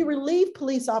we need to relieve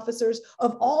police officers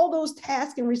of all those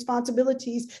tasks and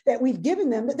responsibilities that we've given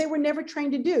them that they were never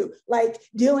trained to do, like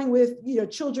dealing with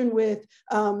children with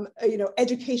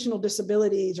educational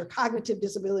disabilities or cognitive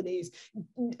disabilities,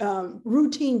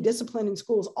 routine discipline in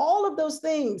schools, all of those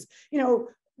things,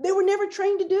 they were never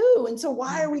trained to do. And so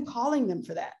why are we calling them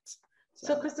for that?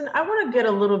 So Kristin, I want to get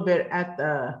a little bit at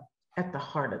the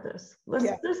heart of this. Let's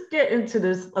get into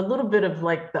this a little bit of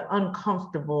like the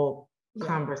uncomfortable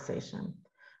conversation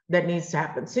that needs to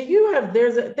happen. So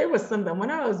there was something when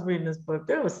I was reading this book,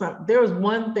 there was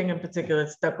one thing in particular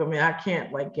that stuck with me. I can't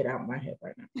get out of my head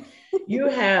right now. You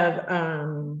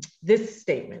have this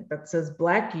statement that says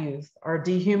Black youth are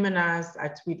dehumanized. I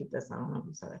tweeted this, I don't know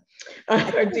who said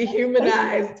it. Are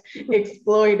dehumanized,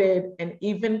 exploited, and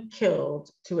even killed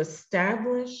to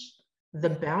establish the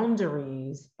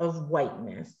boundaries of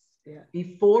whiteness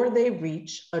before they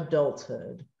reach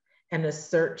adulthood and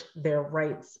assert their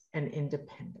rights and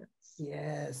independence.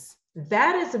 Yes.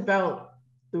 That is about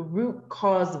the root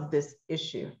cause of this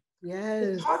issue.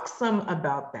 Yes. Talk some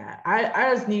about that.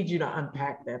 I just need you to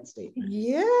unpack that statement.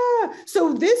 Yeah.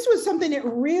 So this was something that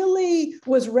really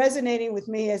was resonating with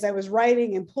me as I was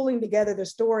writing and pulling together the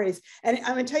stories. And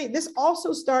I'm going to tell you, this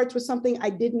also starts with something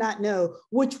I did not know,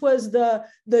 which was the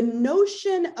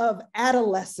notion of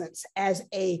adolescence as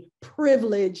a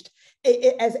privileged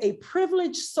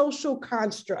social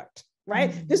construct.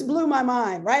 Right? This blew my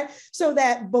mind, right? So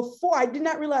that I did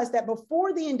not realize that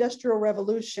before the Industrial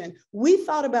Revolution, we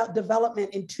thought about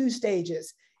development in 2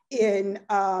 stages, in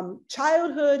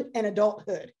childhood and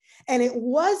adulthood. And it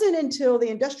wasn't until the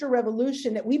Industrial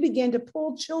Revolution that we began to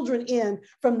pull children in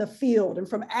from the field and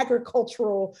from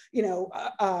agricultural,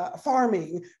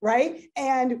 farming, right?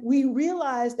 And we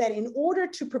realized that in order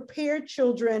to prepare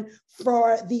children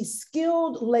for the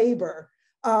skilled labor,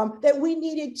 that we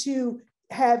needed to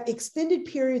have extended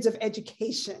periods of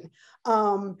education.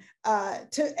 And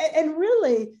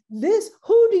really,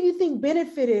 who do you think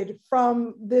benefited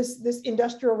from this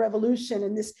industrial revolution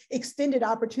and this extended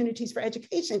opportunities for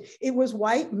education? It was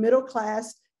white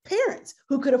middle-class parents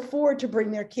who could afford to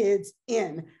bring their kids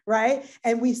in, right?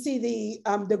 And we see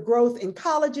the growth in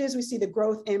colleges, we see the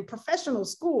growth in professional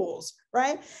schools,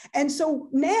 right? And so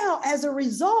now, as a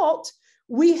result,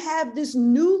 we have this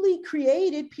newly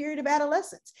created period of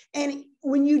adolescence. And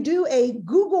when you do a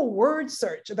Google word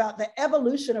search about the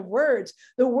evolution of words,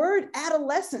 the word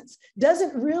adolescence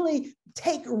doesn't really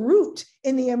take root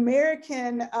in the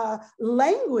American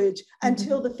language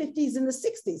until the 50s and the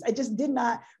 60s. I just did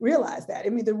not realize that. I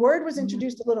mean, the word was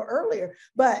introduced a little earlier,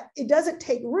 but it doesn't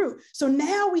take root. So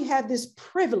now we have this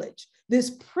privilege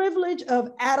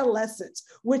of adolescence,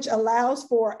 which allows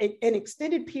for an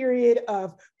extended period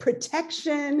of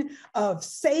protection, of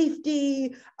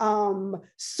safety,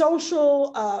 social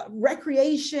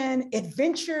recreation,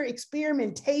 adventure,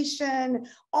 experimentation,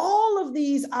 all of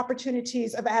these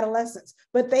opportunities of adolescence,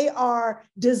 but they are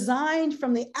designed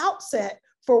from the outset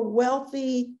for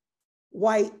wealthy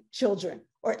white children,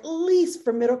 or at least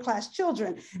for middle-class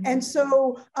children. And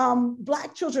so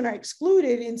Black children are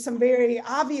excluded in some very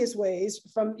obvious ways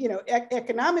from,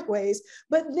 economic ways.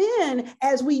 But then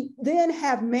as we then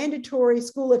have mandatory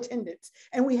school attendance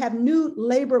and we have new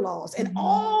labor laws and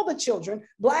all the children,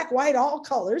 Black, white, all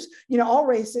colors, all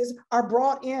races are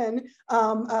brought in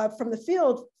from the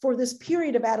field for this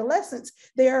period of adolescence,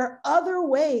 there are other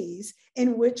ways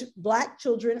in which Black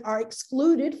children are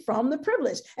excluded from the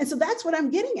privilege. And so that's what I'm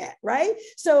getting at, right?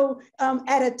 So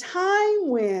at a time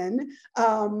when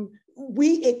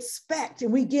we expect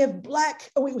and we give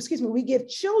we give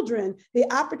children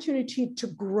the opportunity to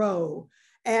grow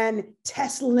and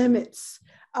test limits,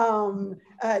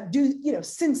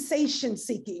 sensation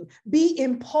seeking, be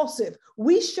impulsive.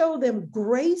 We show them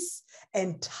grace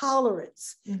and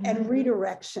tolerance and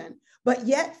redirection. But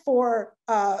yet for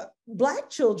Black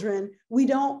children, we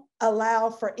don't allow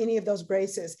for any of those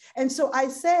graces. And so I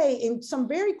say in some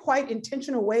very quite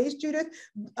intentional ways, Judith,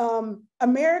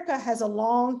 America has a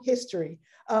long history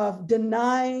of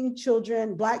denying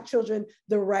children, Black children,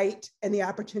 the right and the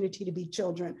opportunity to be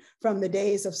children, from the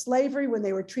days of slavery when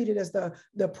they were treated as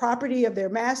the property of their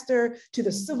master, to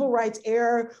the civil rights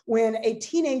era when a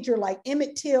teenager like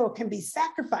Emmett Till can be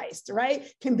sacrificed,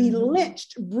 right? Can be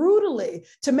lynched brutally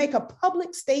to make a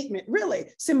public statement, really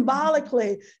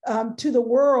symbolically to the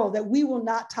world that we will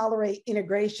not tolerate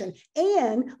integration.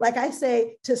 And like I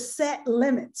say, to set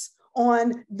limits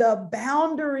on the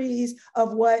boundaries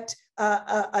of what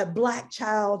a Black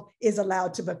child is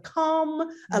allowed to become,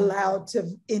 allowed to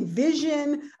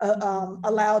envision,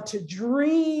 allowed to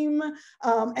dream.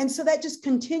 And so that just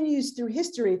continues through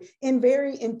history in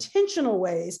very intentional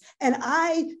ways. And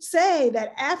I say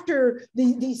that after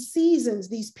these seasons,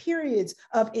 these periods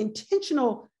of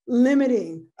intentional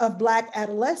limiting of Black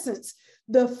adolescence,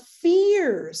 the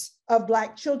fears of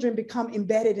Black children become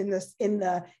embedded in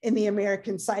the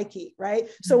American psyche, right?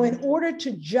 So in order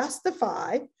to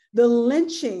justify the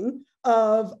lynching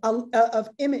of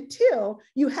Emmett Till,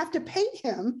 you have to paint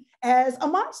him as a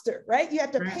monster, right? You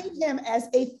have to paint him as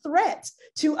a threat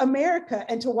to America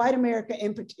and to white America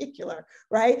in particular,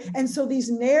 right? And so these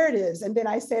narratives, and then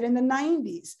I said in the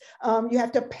 90s, you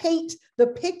have to paint the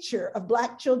picture of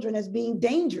Black children as being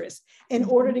dangerous in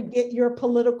order to get your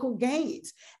political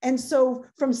gains. And so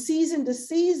from season to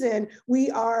season, we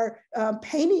are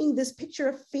painting this picture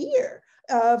of fear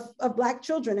of Black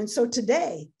children. And so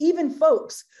today, even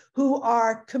folks who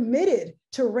are committed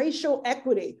to racial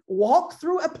equity walk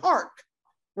through a park,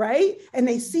 right? And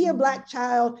they see a Black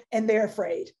child and they're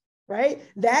afraid, right?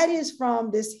 That is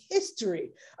from this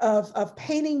history of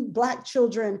painting Black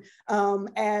children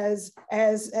as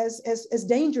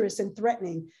dangerous and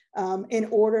threatening in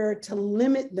order to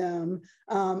limit them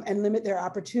and limit their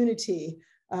opportunity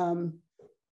and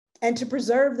to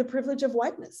preserve the privilege of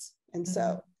whiteness. And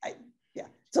so,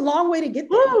 it's a long way to get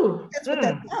there. Ooh, that's what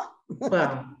that's about.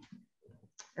 Well,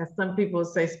 as some people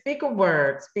say, speak a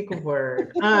word, speak a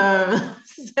word.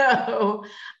 So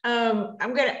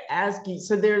I'm going to ask you,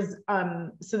 so there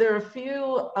are a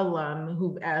few alum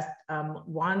who've asked,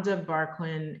 Wanda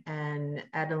Barquin and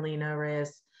Adelina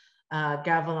Reyes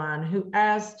Gavilan, who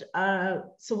asked,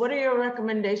 so what are your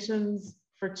recommendations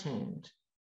for change?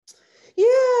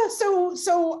 Yeah,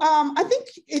 so I think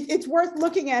it's worth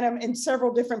looking at them in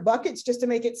several different buckets just to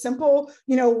make it simple.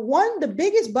 The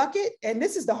biggest bucket, and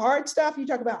this is the hard stuff, you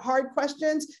talk about hard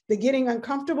questions, the getting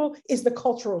uncomfortable, is the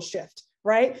cultural shift.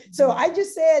 Right? So I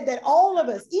just said that all of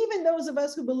us, even those of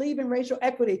us who believe in racial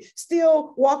equity,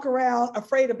 still walk around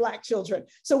afraid of Black children.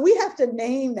 So we have to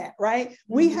name that, right?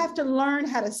 We have to learn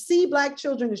how to see Black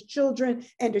children as children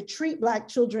and to treat Black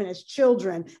children as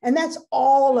children. And that's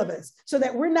all of us, so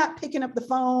that we're not picking up the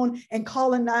phone and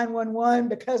calling 911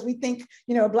 because we think,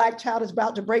 a Black child is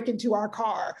about to break into our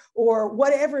car or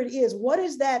whatever it is. What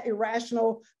is that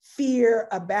irrational fear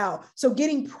about? So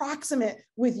getting proximate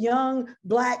with young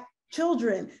Black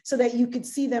children so that you could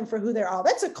see them for who they are.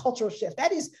 That's a cultural shift.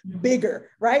 That is bigger,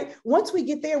 right? Once we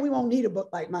get there, we won't need a book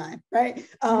like mine, right?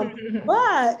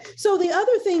 But so the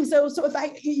other things though, so if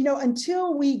I,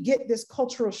 until we get this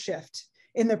cultural shift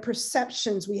in the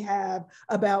perceptions we have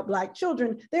about Black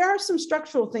children, there are some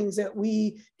structural things that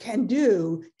we can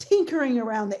do, tinkering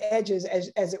around the edges,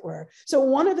 as it were. So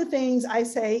one of the things I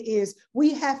say is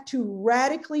we have to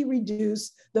radically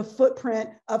reduce the footprint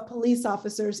of police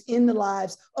officers in the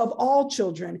lives of all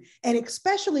children, and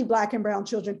especially Black and brown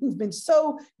children who've been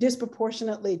so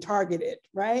disproportionately targeted,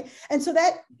 right? And so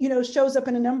that, shows up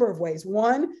in a number of ways.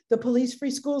 One, the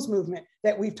police-free schools movement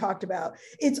that we've talked about.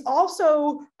 It's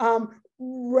also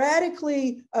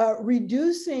radically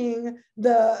reducing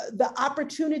the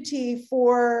opportunity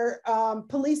for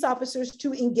police officers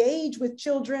to engage with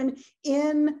children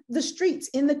in the streets,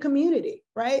 in the community,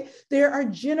 right? There are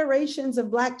generations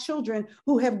of Black children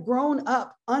who have grown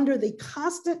up under the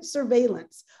constant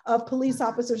surveillance of police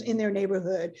officers in their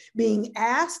neighborhood, being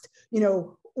asked,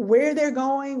 where they're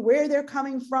going, where they're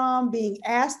coming from, being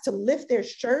asked to lift their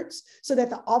shirts so that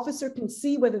the officer can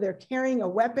see whether they're carrying a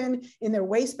weapon in their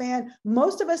waistband.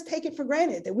 Most of us take it for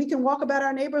granted that we can walk about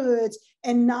our neighborhoods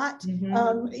and not,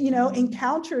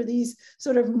 encounter these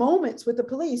sort of moments with the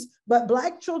police. But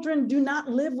Black children do not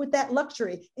live with that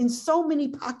luxury in so many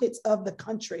pockets of the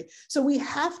country. So we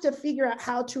have to figure out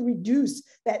how to reduce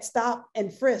that stop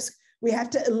and frisk. We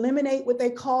have to eliminate what they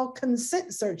call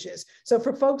consent searches. So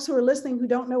for folks who are listening who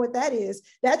don't know what that is,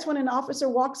 that's when an officer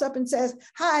walks up and says,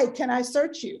 "Hi, can I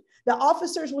search you?" The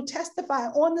officers will testify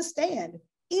on the stand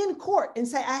in court and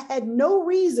say, "I had no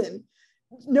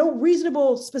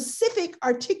reasonable, specific,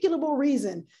 articulable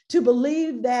reason to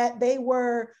believe that they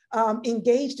were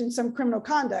engaged in some criminal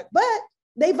conduct, but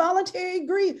they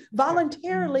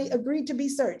voluntarily agreed to be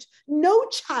searched." No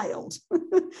child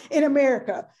in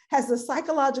America has the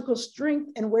psychological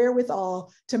strength and wherewithal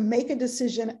to make a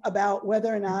decision about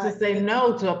whether or not to say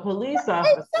no to a police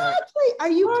officer. Exactly.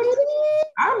 Are you kidding?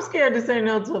 I'm scared to say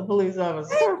no to a police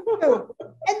officer.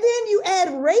 And then you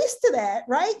add race to that,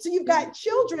 right? So you've got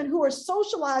children who are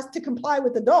socialized to comply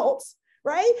with adults,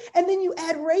 right? And then you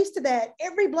add race to that.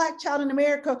 Every Black child in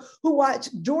America who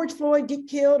watched George Floyd get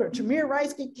killed or Tamir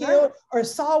Rice get killed or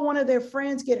saw one of their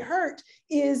friends get hurt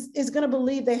is going to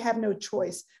believe they have no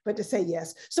choice but to say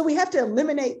yes. So we have to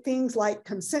eliminate things like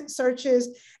consent searches.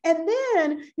 And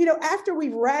then, after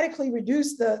we've radically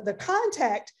reduced the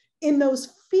contact, in those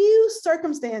few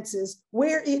circumstances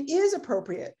where it is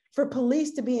appropriate for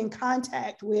police to be in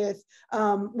contact with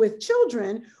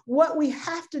children, what we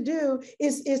have to do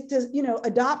is to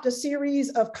adopt a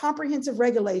series of comprehensive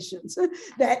regulations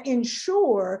that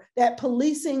ensure that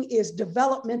policing is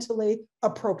developmentally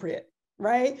appropriate.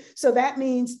 Right? So that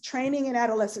means training in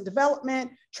adolescent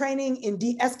development, training in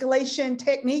de-escalation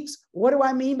techniques. What do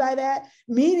I mean by that?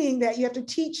 Meaning that you have to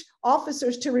teach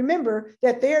officers to remember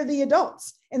that they're the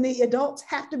adults and the adults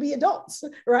have to be adults,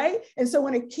 right? And so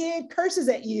when a kid curses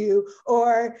at you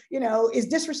or, is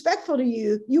disrespectful to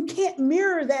you, you can't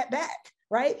mirror that back.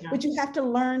 Right? Yeah. But you have to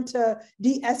learn to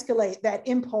de-escalate that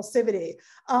impulsivity.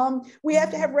 We have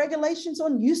to have regulations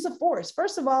on use of force.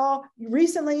 First of all,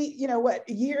 recently, a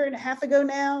year and a half ago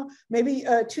now, maybe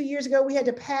 2 years ago, we had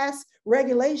to pass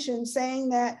regulations saying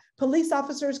that police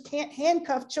officers can't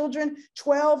handcuff children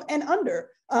 12 and under,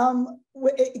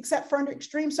 except for under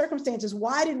extreme circumstances.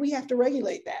 Why did we have to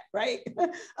regulate that, right?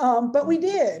 But we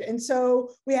did. And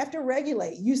so we have to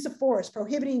regulate use of force,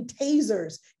 prohibiting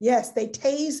tasers. Yes, they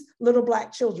tase little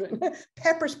Black children,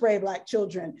 pepper spray Black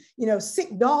children,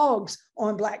 sick dogs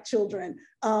on Black children,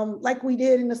 like we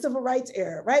did in the civil rights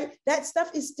era, right? That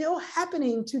stuff is still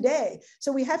happening today.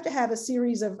 So we have to have a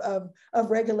series of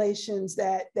regulations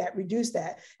that reduce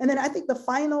that. And then I think the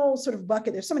final sort of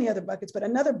bucket, there's so many other buckets, but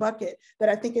another bucket that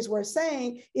I think is worth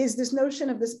saying is this notion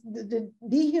of the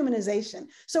dehumanization.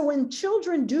 So when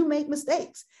children do make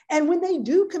mistakes and when they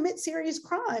do commit serious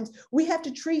crimes, we have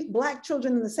to treat Black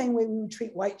children in the same way we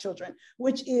treat white children,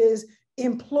 which is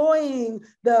employing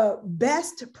the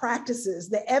best practices,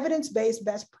 the evidence-based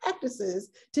best practices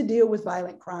to deal with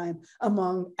violent crime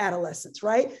among adolescents,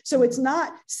 right? So it's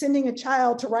not sending a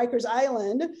child to Rikers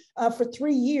Island for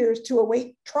 3 years to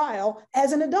await trial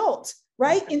as an adult,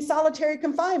 right? In solitary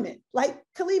confinement, like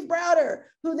Khalif Browder,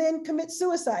 who then commits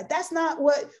suicide. That's not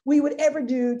what we would ever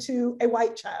do to a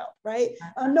white child, right?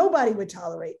 Nobody would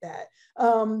tolerate that.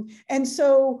 And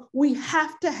so we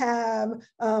have to have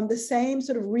the same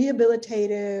sort of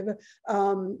rehabilitative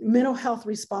mental health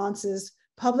responses,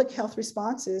 public health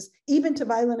responses, even to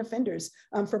violent offenders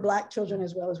for Black children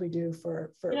as well as we do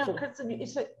for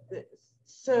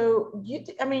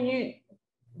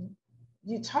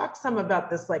you talk some about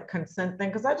this like consent thing,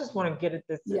 because I just want to get at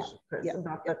this issue, Chris,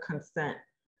 about the consent.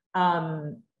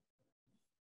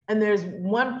 And there's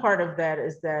one part of that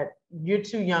is that you're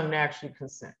too young to actually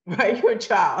consent, right? You're a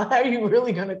child. How are you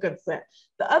really going to consent?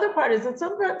 The other part is that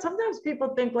sometimes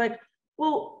people think like,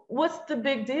 well, what's the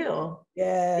big deal?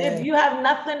 Yeah. If you have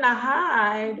nothing to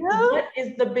hide, what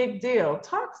is the big deal?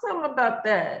 Talk some about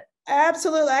that.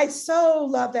 Absolutely. I so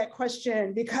love that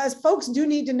question because folks do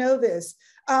need to know this.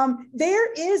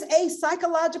 There is a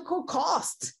psychological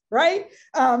cost, right,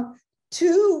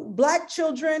 to Black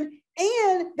children.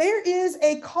 And there is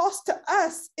a cost to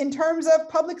us in terms of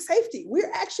public safety.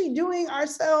 We're actually doing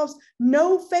ourselves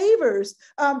no favors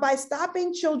by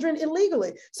stopping children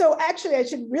illegally. So actually, I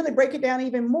should really break it down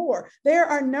even more. There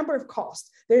are a number of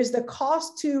costs. There's the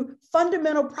cost to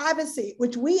fundamental privacy,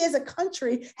 which we as a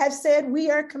country have said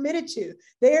we are committed to.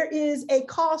 There is a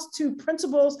cost to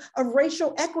principles of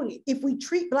racial equity. If we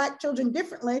treat Black children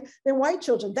differently than white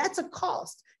children, that's a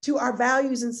cost to our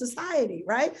values in society,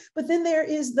 right? But then there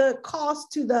is the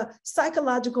cost to the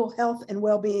psychological health and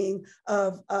well-being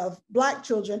of Black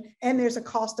children, and there's a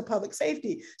cost to public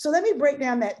safety. So let me break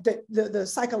down that the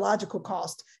psychological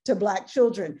cost to Black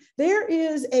children. There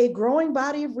is a growing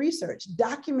body of research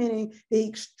documenting the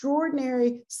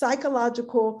extraordinary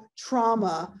psychological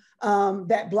trauma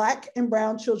that Black and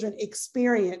brown children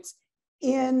experience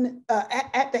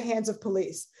at the hands of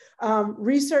police.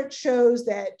 Research shows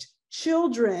that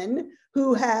children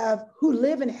who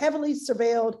live in heavily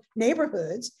surveilled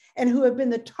neighborhoods and who have been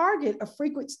the target of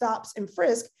frequent stops and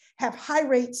frisk have high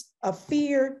rates of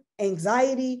fear,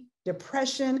 anxiety,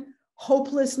 depression,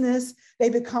 hopelessness. They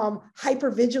become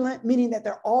hypervigilant, meaning that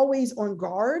they're always on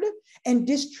guard and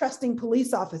distrusting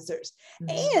police officers.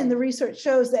 Mm-hmm. And the research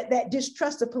shows that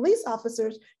distrust of police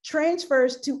officers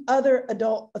transfers to other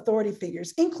adult authority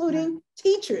figures, including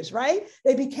teachers, right?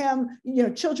 They become,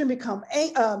 children become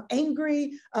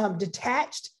angry,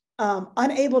 detached,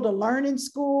 unable to learn in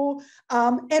school.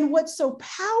 And what's so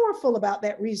powerful about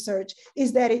that research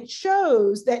is that it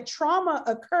shows that trauma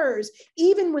occurs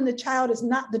even when the child is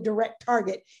not the direct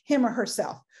target, him or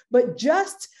herself, but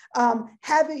just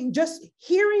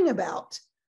hearing about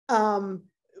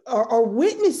or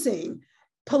witnessing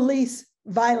police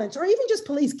violence, or even just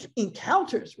police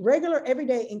encounters, regular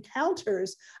everyday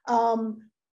encounters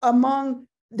among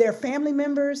their family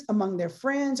members, among their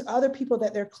friends, other people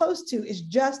that they're close to, is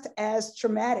just as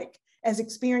traumatic as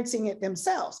experiencing it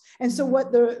themselves. And so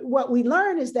what we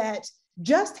learn is that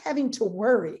just having to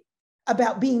worry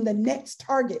about being the next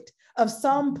target of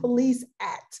some police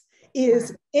act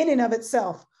is in and of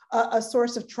itself a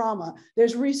source of trauma.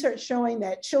 There's research showing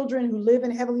that children who live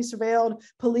in heavily surveilled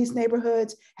police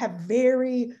neighborhoods have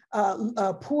very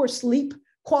poor sleep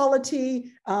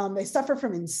quality. They suffer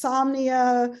from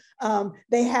insomnia.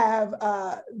 They have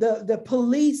the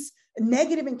police,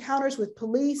 negative encounters with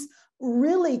police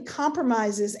really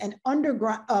compromises and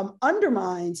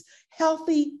undermines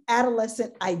healthy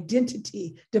adolescent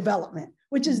identity development,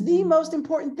 which is the most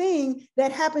important thing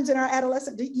that happens in our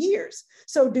adolescent years.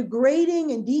 So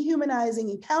degrading and dehumanizing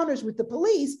encounters with the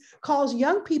police cause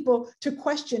young people to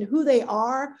question who they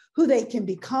are, who they can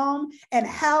become, and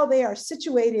how they are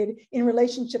situated in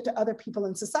relationship to other people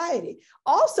in society.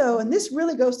 Also, and this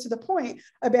really goes to the point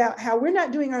about how we're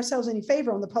not doing ourselves any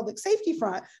favor on the public safety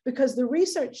front, because the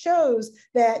research shows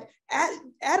that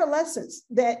adolescents,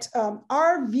 that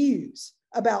our views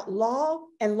about law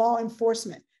and law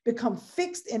enforcement become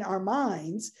fixed in our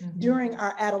minds during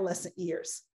our adolescent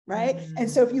years, right? And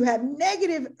so if you have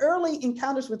negative early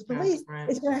encounters with police,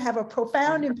 it's going to have a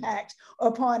profound impact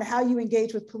upon how you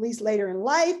engage with police later in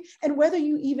life and whether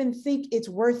you even think it's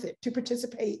worth it to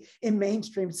participate in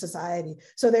mainstream society.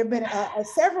 So there have been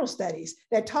several studies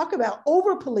that talk about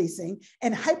over-policing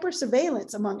and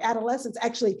hyper-surveillance among adolescents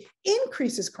actually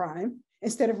increases crime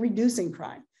instead of reducing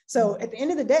crime. So at the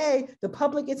end of the day, the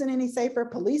public isn't any safer,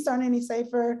 police aren't any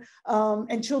safer,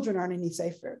 and children aren't any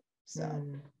safer.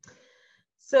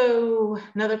 So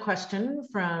another question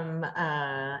from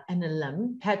an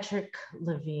alum, Patrick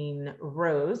Levine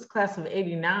Rose, class of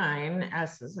 '89,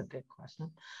 asks, this is a good question.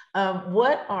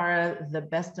 What are the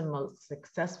best and most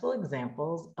successful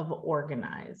examples of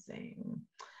organizing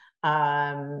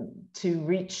to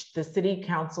reach the city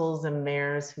councils and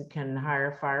mayors who can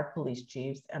hire fire police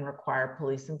chiefs and require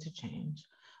policing to change?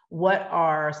 What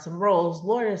are some roles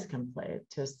lawyers can play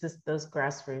to assist those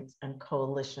grassroots and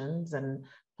coalitions and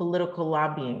political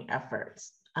lobbying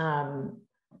efforts?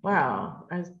 Wow,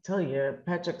 I tell you,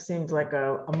 Patrick seems like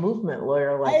a movement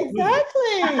lawyer. Like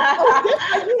exactly. You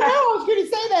know, I was going to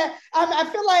say that. I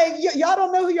feel like y'all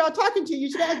don't know who y'all talking to. You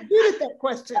should ask Judith that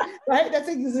question, right? That's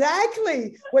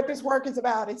exactly what this work is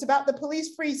about. It's about the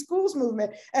police-free schools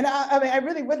movement. And I mean, I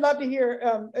really would love to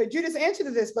hear Judith's answer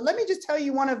to this, but let me just tell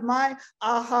you one of my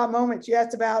aha moments. You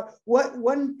asked about what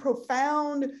one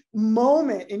profound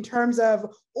moment in terms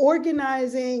of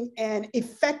organizing and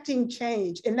effecting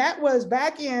change. And that was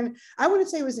back in, I want to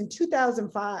say it was in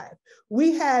 2005.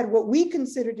 We had what we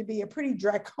considered to be a pretty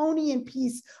draconian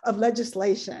piece of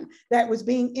legislation that was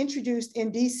being introduced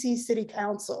in DC City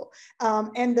Council.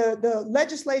 And the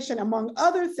legislation, among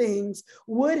other things,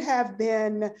 would have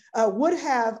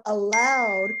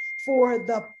allowed for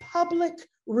the public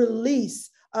release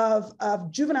of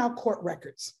juvenile court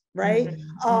records. Right.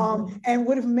 And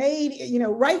would have made, you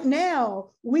know, right now,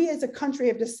 we as a country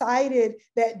have decided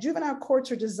that juvenile courts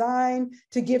are designed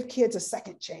to give kids a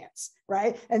second chance.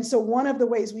 Right. And so one of the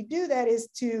ways we do that is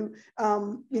to,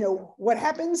 you know, what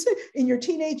happens in your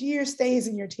teenage years stays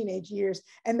in your teenage years,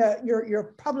 and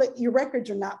your records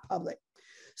are not public.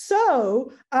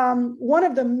 So one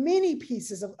of the many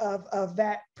pieces of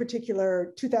that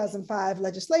particular 2005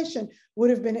 legislation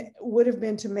would have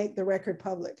been to make the record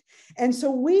public. And so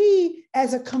we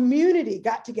as a community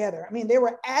got together. I mean, there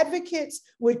were advocates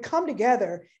would come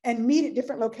together and meet at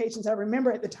different locations. I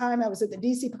remember at the time I was at the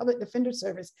DC Public Defender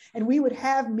Service, and we would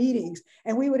have meetings,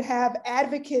 and we would have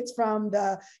advocates from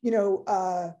the, you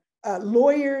know,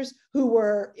 lawyers who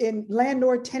were in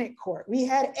landlord-tenant court. We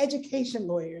had education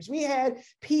lawyers. We had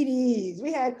PDs.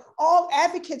 We had all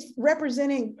advocates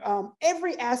representing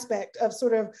every aspect of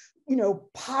sort of, you know,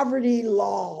 poverty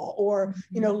law or,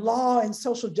 you know, law and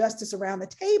social justice around the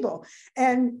table.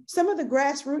 And some of the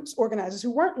grassroots organizers who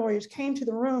weren't lawyers came to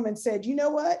the room and said, you know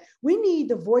what, we need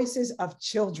the voices of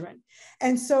children.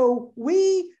 And so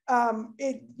we,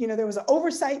 you know, there was an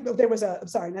oversight, there was a,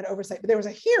 sorry, not oversight, but there was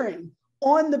a hearing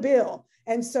on the bill.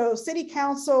 And so City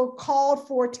Council called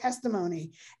for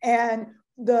testimony, and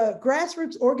the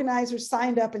grassroots organizers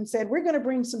signed up and said, we're going to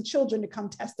bring some children to come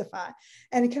testify.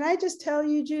 And can I just tell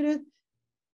you, Judith,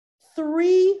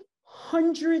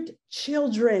 300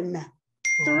 children.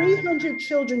 300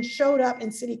 children showed up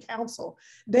in City Council.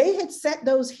 They had set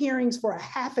those hearings for a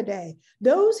half a day.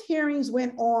 Those hearings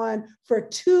went on for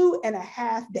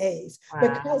 2.5 days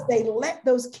because they let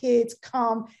those kids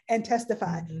come and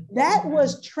testify. That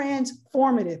was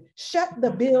transformative. Shut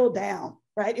the bill down.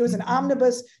 Right? It was an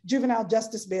omnibus juvenile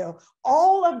justice bill.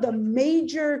 All of the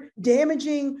major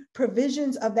damaging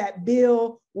provisions of that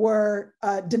bill were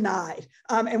denied.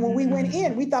 And when we went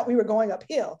in, we thought we were going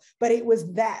uphill, but it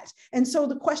was that. And so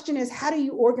the question is, how do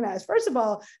you organize? First of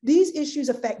all, these issues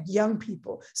affect young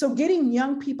people. So getting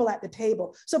young people at the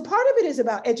table. So part of it is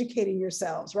about educating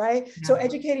yourselves, right? Yeah. So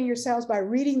educating yourselves by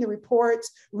reading the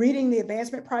reports, reading the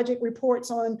advancement project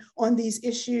reports on these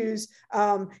issues.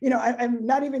 You know, I'm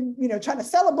not even, you know, trying to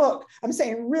sell a book. I'm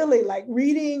saying really like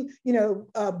reading, you know,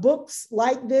 books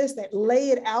like this that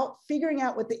lay it out, figuring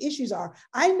out what the issues are.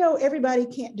 I know everybody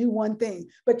can't do one thing,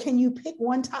 but can you pick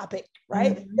one topic,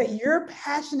 right, that you're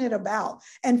passionate about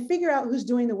and figure out who's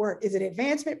doing the work? Is it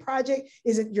advancement project?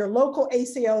 Is it your local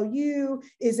ACLU?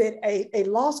 Is it a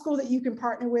law school that you can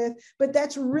partner with? But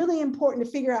that's really important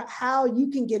to figure out how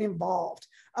you can get involved.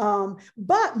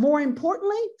 But more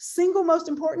importantly, single most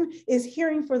important is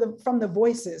hearing from the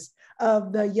voices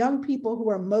of the young people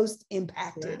who are most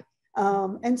impacted.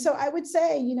 And so I would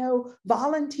say, you know,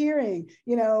 volunteering,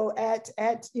 you know, at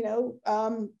you know,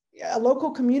 a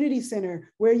local community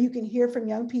center where you can hear from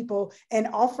young people and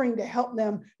offering to help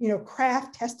them, you know,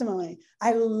 craft testimony.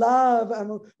 I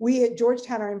love, we at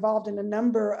Georgetown are involved in a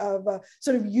number of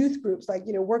sort of youth groups, like,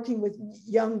 you know, working with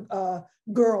young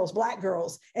girls, Black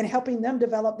girls, and helping them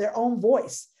develop their own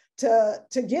voice to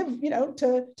give, you know,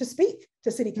 to speak to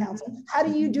City Council. How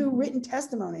do you do written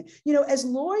testimony? You know, as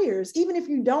lawyers, even if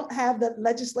you don't have the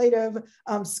legislative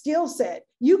skill set,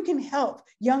 you can help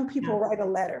young people write a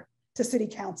letter to City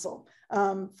Council,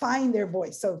 find their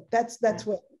voice. So that's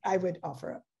what I would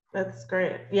offer up. That's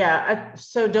great. Yeah.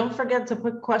 So don't forget to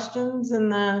put questions in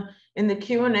the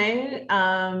Q&A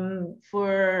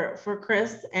for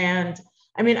Chris. And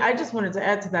I mean, I just wanted to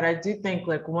add to that. I do think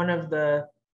like one of the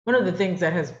things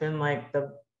that has been like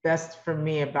the best for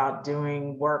me about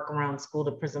doing work around school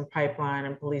to prison pipeline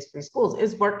and police-free schools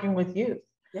is working with youth.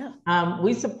 Yeah.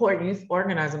 We support youth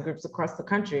organizing groups across the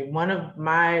country. One of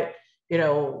my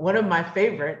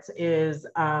favorites is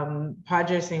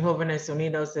Padres y Jóvenes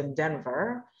Unidos in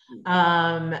Denver.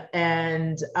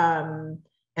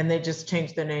 and they just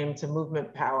changed their name to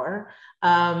Movement Power.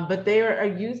 But they are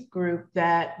a youth group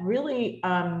that really,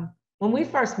 when we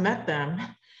first met them,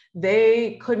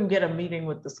 they couldn't get a meeting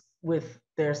with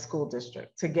their school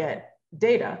district to get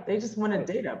data. They just wanted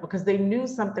data because they knew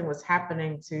something was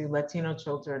happening to Latino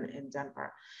children in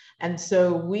Denver. And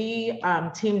so we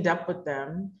teamed up with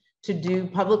them to do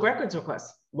public records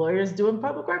requests, lawyers doing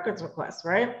public records requests,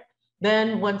 right?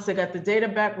 Then once they got the data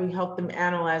back, we helped them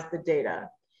analyze the data.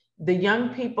 The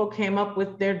young people came up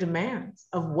with their demands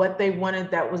of what they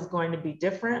wanted that was going to be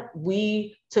different.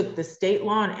 We took the state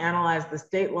law and analyzed the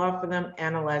state law for them,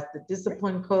 analyzed the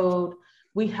discipline code.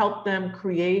 We helped them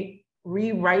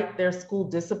rewrite their school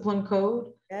discipline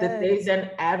code that they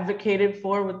then advocated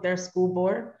for with their school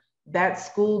board. That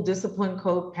school discipline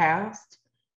code passed.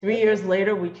 3 years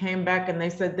later, we came back and they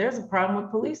said, there's a problem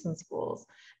with police in schools.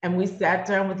 And we sat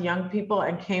down with young people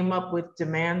and came up with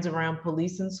demands around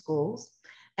police in schools.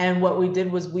 And what we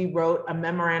did was we wrote a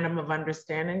memorandum of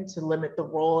understanding to limit the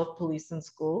role of police in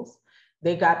schools.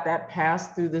 They got that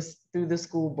passed through the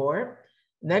school board.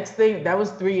 Next thing, that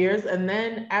was 3 years. And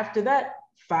then after that,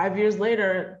 5 years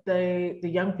later, the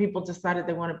young people decided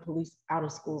they wanted police out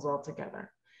of schools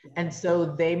altogether. And so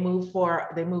they moved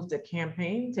a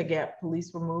campaign to get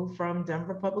police removed from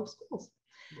Denver public schools.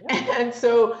 Yeah. And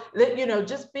so that,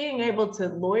 just being able to,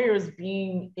 lawyers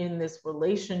being in this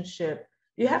relationship,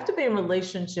 you have to be in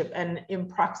relationship and in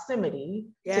proximity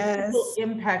to people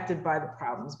impacted by the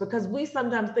problems, because we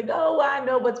sometimes think, oh, I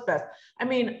know what's best. I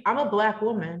mean, I'm a Black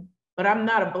woman, but I'm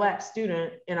not a Black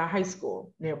student in a high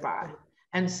school nearby.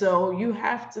 And so you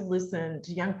have to listen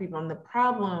to young people. And the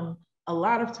problem a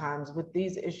lot of times with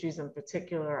these issues in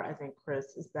particular, I think,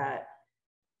 Chris, is that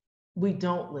we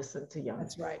don't listen to young people.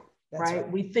 That's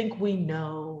right. We think we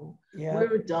know.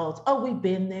 We're adults. Oh, we've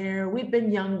been there. We've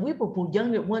been young. We were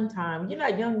young at one time. You're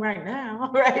not young right now,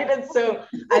 right? And so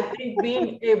I think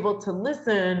being able to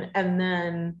listen and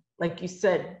then, like you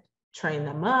said, train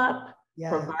them up,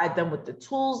 provide them with the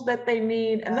tools that they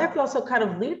need. And that's also kind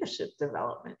of leadership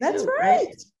development. That's too,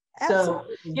 right?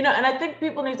 Absolutely. So, and I think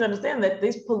people need to understand that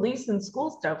this police and school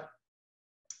stuff,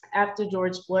 after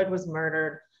George Floyd was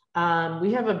murdered,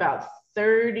 we have about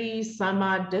 30 some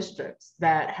odd districts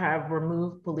that have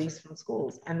removed police from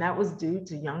schools. And that was due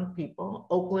to young people.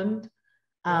 Oakland,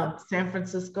 San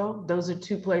Francisco, those are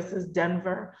two places,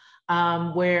 Denver,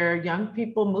 where young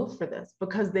people moved for this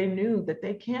because they knew that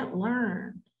they can't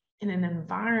learn in an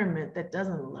environment that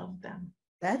doesn't love them.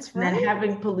 That's right. And that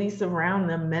having police around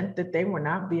them meant that they were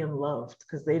not being loved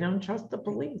because they don't trust the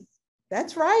police.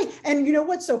 That's right. And you know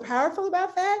what's so powerful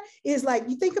about that is, like,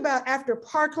 you think about after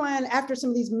Parkland, after some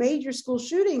of these major school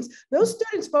shootings, those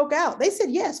students spoke out. They said,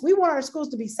 yes, we want our schools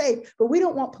to be safe, but we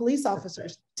don't want police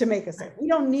officers to make us safe. We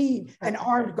don't need an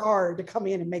armed guard to come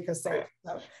in and make us safe.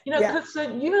 So, so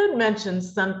you had mentioned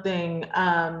something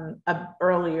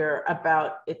earlier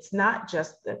about it's not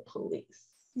just the police.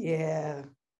 Yeah.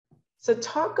 So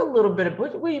talk a little bit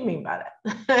about what do you mean by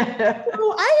that?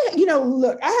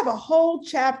 Look, I have a whole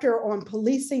chapter on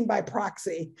policing by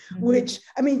proxy, which,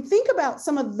 think about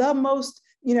some of the most,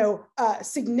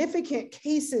 significant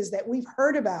cases that we've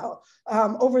heard about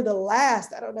over the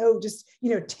last,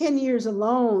 10 years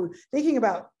alone, thinking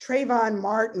about Trayvon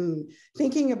Martin,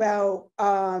 thinking about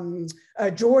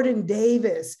Jordan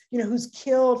Davis, who's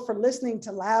killed for listening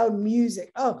to loud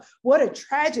music. Oh, what a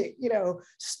tragic,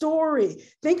 story.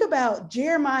 Think about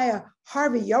Jeremiah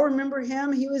Harvey. Y'all remember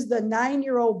him? He was the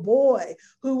 9-year-old boy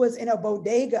who was in a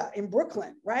bodega in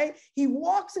Brooklyn, right? He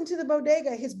walks into the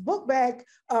bodega, his book bag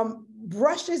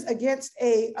brushes against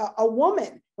a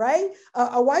woman, right?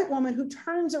 A white woman who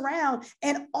turns around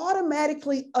and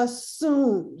automatically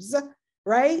assumes,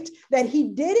 right, that he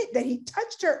did it, that he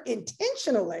touched her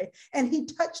intentionally, and he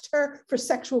touched her for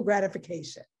sexual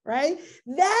gratification, right?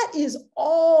 That is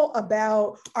all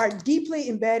about our deeply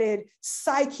embedded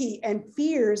psyche and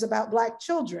fears about Black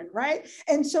children, right?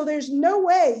 And so there's no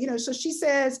way, so she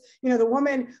says, the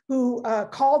woman who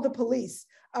called the police,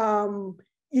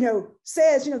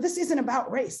 says, this isn't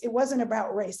about race. It wasn't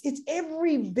about race. It's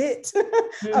every bit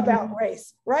about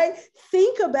race, right?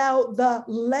 Think about the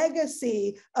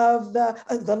legacy of the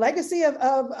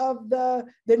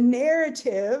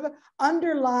narrative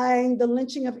underlying the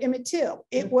lynching of Emmett Till.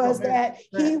 It was that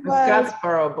he was the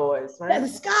Scottsboro boys, right? The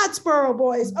Scottsboro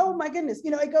boys. Oh my goodness.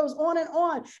 It goes on and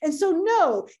on. And so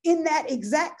no, in that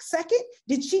exact second,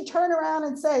 did she turn around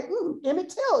and say, Emmett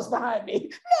Till is behind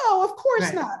me? No, of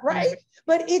course not, right?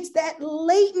 But but it's that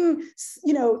latent,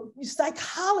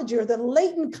 psychology or the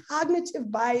latent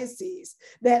cognitive biases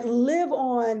that live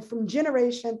on from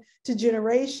generation to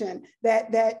generation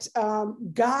that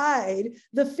guide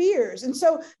the fears. And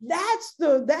so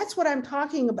that's what I'm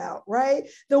talking about, right?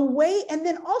 The way, and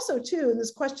then also too, in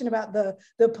this question about the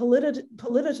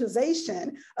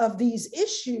politicization of these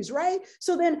issues, right?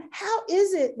 So then how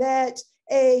is it that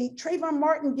a Trayvon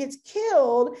Martin gets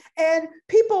killed and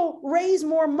people raise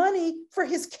more money for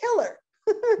his killer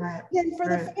than for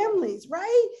the families,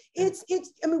 right? I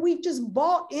mean, we've just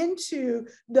bought into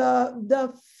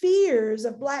the fears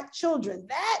of Black children.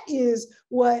 That is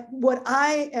what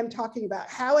I am talking about,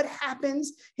 how it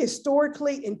happens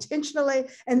historically, intentionally,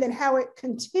 and then how it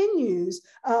continues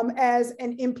as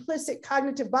an implicit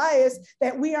cognitive bias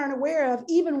that we aren't aware of,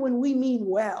 even when we mean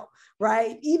well.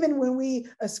 Right? Even when we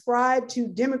ascribe to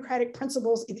democratic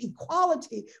principles of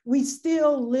equality, we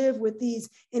still live with these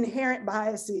inherent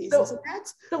biases. So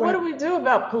what do we do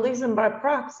about policing by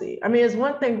proxy? I mean, it's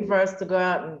one thing for us to go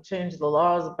out and change the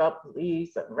laws about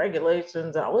police and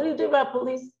regulations. What do you do about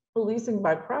policing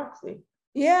by proxy?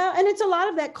 Yeah, and it's a lot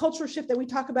of that cultural shift that we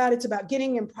talk about. It's about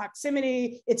getting in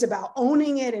proximity. It's about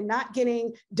owning it and not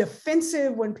getting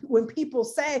defensive when people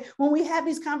say, when we have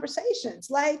these conversations,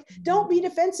 like, don't be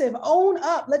defensive, own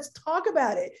up, let's talk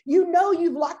about it. You know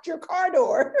you've locked your car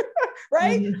door,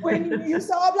 right? When you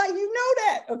saw Black, you know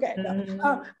that. Okay,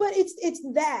 no. But it's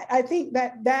that. I think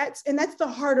that's the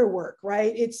harder work,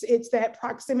 right? It's that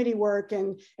proximity work,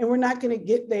 and we're not going to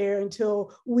get there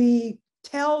until we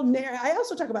I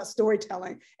also talk about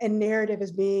storytelling and narrative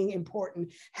as being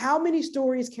important. How many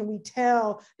stories can we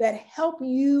tell that help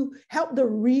the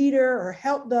reader or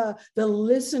help the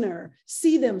listener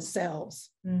see themselves,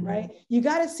 right? You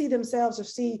got to see themselves or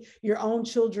see your own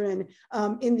children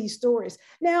in these stories.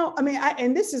 Now, I mean,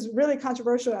 and this is really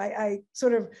controversial. I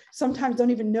sort of sometimes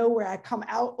don't even know where I come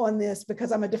out on this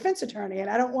because I'm a defense attorney and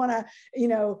I don't want to,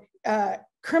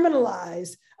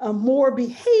 criminalize more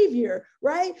behavior,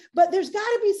 right? But there's got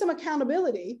to be some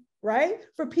accountability, right,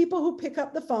 for people who pick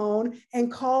up the phone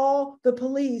and call the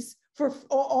police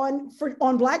on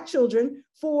Black children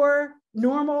for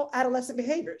normal adolescent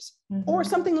behaviors or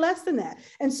something less than that.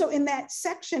 And so in that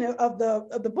section of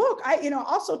the book, I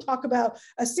also talk about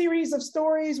a series of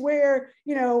stories where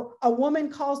a woman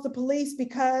calls the police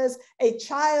because a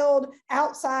child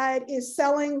outside is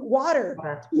selling water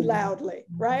too loudly,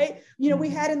 right? We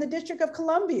had in the District of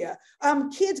Columbia,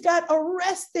 kids got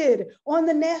arrested on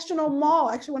the National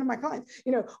Mall, actually one of my clients,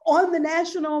 on the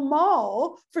National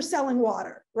Mall for selling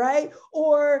water, right?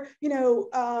 Or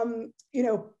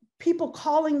people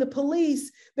calling the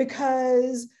police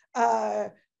because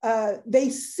they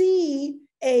see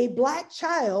a Black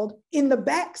child in the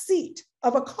back seat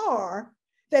of a car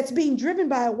that's being driven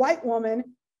by a white woman,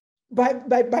 by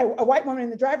a white woman in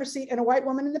the driver's seat and a white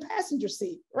woman in the passenger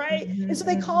seat, right? And so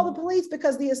they call the police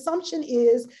because the assumption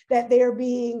is that they're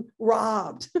being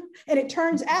robbed. And it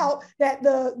turns out that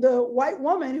the white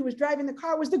woman who was driving the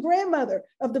car was the grandmother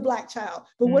of the Black child.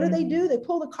 But what do? They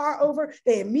pull the car over,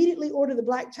 they immediately order the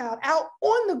Black child out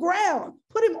on the ground,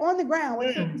 put him on the ground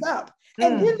with hands up.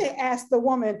 And then they ask the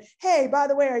woman, hey, by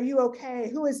the way, are you okay?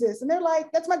 Who is this? And they're like,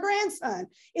 that's my grandson.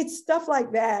 It's stuff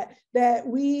like that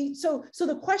so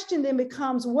the question then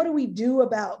becomes, what do we do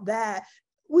about that?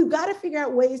 We've got to figure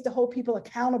out ways to hold people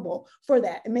accountable for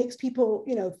that. It makes people,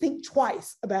 think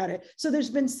twice about it. So there's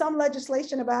been some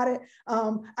legislation about it.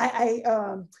 I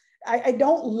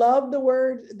don't love the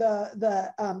word,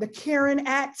 the Karen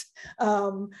Act,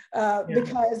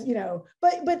 because,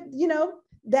 but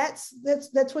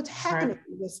that's what's happening.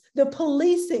 Right. The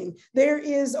policing, there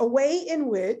is a way in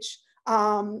which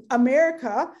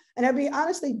America, and I'll be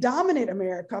honestly, dominant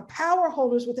America, power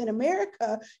holders within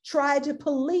America try to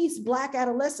police Black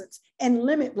adolescents and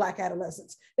limit Black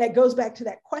adolescents. That goes back to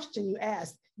that question you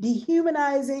asked: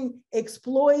 dehumanizing,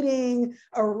 exploiting,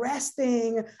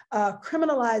 arresting,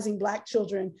 criminalizing Black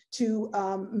children to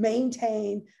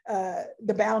maintain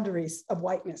the boundaries of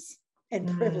whiteness and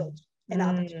privilege and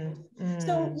opportunity.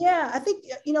 So yeah, I think,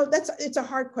 it's a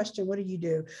hard question. What do you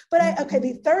do? But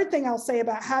the third thing I'll say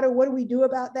about what do we do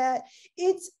about that?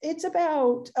 It's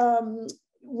about,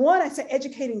 one, I say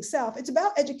educating self. It's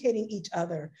about educating each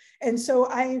other. And so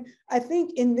I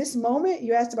think in this moment,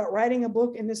 you asked about writing a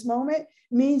book in this moment,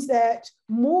 means that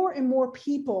more and more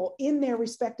people in their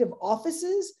respective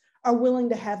offices are willing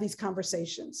to have these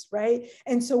conversations, right?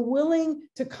 And so willing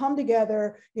to come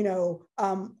together,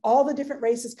 all the different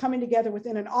races coming together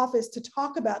within an office to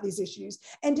talk about these issues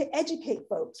and to educate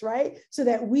folks, right? So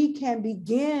that we can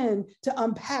begin to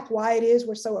unpack why it is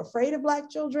we're so afraid of Black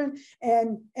children,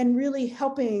 and really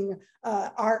helping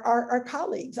our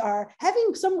colleagues are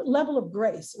having some level of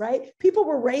grace, right? People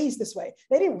were raised this way.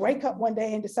 They didn't wake up one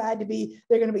day and decide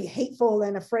they're going to be hateful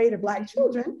and afraid of Black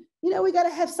children. We got to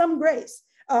have some grace.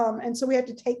 And so we have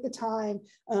to take the time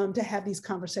to have these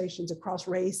conversations across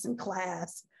race and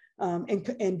class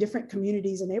and different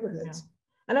communities and neighborhoods. Yeah.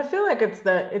 And I feel like it's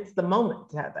the moment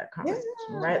to have that conversation,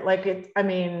 right? Like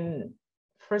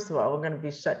first of all, we're going to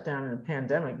be shut down in a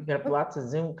pandemic. You got lots of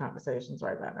Zoom conversations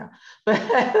right about now,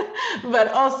 but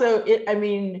also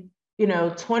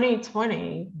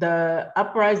 2020, the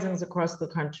uprisings across the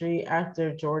country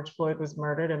after George Floyd was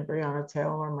murdered and Breonna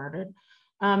Taylor were murdered,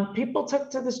 people took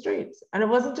to the streets, and it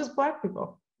wasn't just Black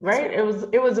people, right? It was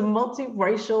a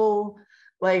multiracial,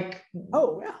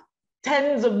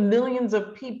 tens of millions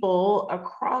of people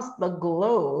across the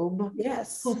globe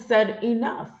who said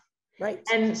enough. Right.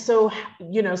 And so,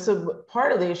 so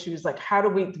part of the issue is like, how do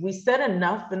we said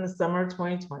enough in the summer of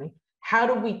 2020? How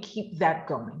do we keep that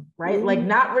going, right? Mm-hmm. Like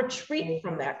not retreat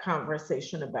from that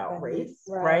conversation about race,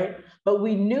 right? But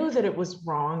we knew that it was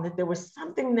wrong, that there was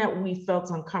something that we felt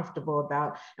uncomfortable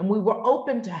about, and we were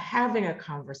open to having a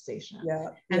conversation.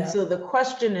 And so the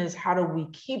question is, how do we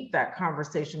keep that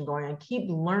conversation going and keep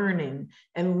learning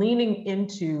and leaning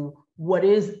into what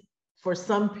is, for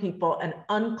some people, an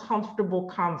uncomfortable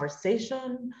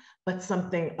conversation, but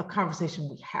a conversation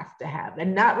we have to have,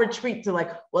 and not retreat to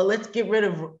let's get rid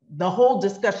of the whole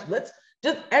discussion. Let's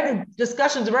just end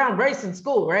discussions around race in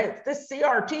school, right? This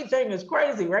CRT thing is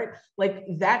crazy, right? Like,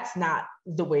 that's not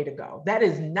the way to go. That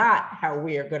is not how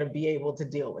we are going to be able to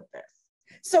deal with this.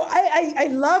 So I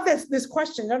love this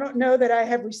question. I don't know that I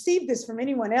have received this from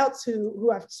anyone else who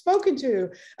I've spoken to.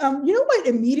 You know what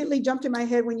immediately jumped in my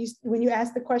head when you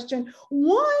asked the question?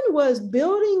 One was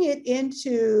building it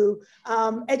into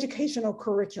educational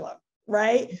curriculum,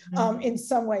 right? Mm-hmm. In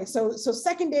some way. So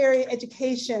secondary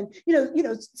education,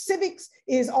 civics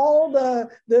is all the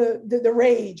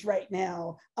rage right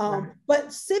now.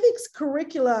 But civics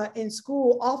curricula in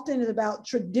school often is about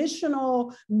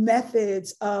traditional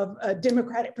methods of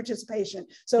democratic participation.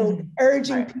 So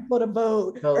urging people to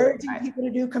vote, urging people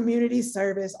to do community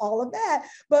service, all of that.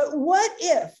 But what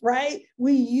if, right,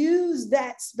 we use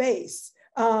that space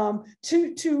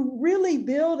to really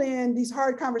build in these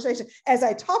hard conversations? As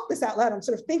I talk this out loud, I'm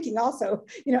sort of thinking also,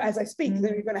 as I speak,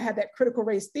 then you're going to have that critical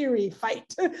race theory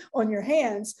fight on your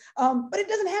hands. But it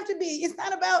doesn't have to be, it's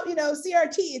not about,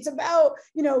 CRT. It's about,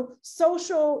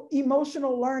 social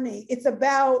emotional learning. It's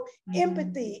about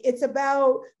empathy. It's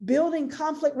about building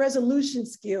conflict resolution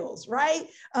skills, right?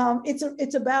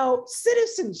 It's about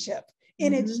citizenship.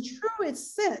 In its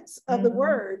truest sense of the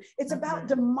word. It's about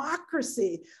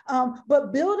democracy,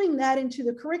 but building that into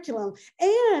the curriculum.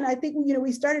 And I think,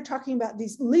 we started talking about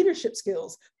these leadership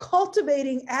skills,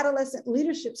 cultivating adolescent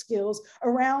leadership skills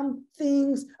around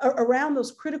those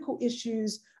critical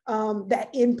issues that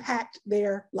impact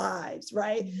their lives,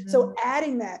 right? So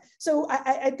adding that. So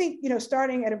I think,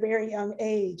 starting at a very young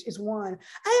age is one.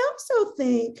 I also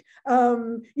think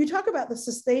you talk about the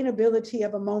sustainability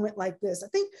of a moment like this. I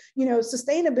think,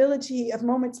 sustainability of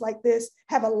moments like this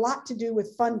have a lot to do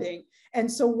with funding.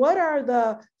 And so what are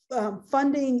the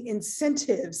funding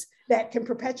incentives that can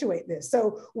perpetuate this?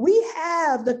 So we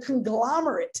have the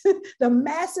conglomerate, the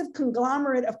massive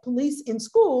conglomerate of police in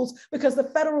schools because the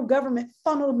federal government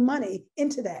funneled money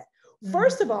into that.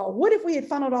 First of all, what if we had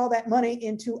funneled all that money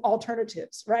into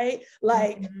alternatives, right?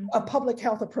 Like a public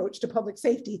health approach to public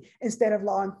safety instead of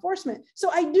law enforcement.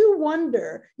 So I do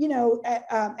wonder,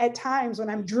 at times when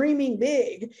I'm dreaming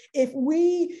big, if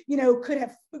we,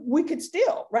 we could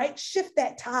still, right, shift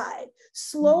that tide,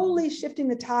 slowly shifting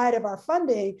the tide of our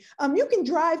funding. You can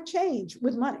drive change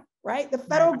with money. Right? The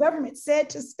federal government said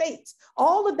to states,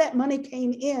 all of that money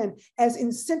came in as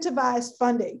incentivized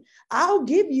funding. I'll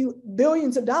give you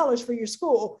billions of dollars for your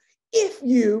school if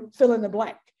you fill in the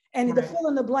blank. And the fill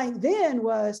in the blank then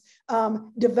was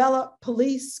develop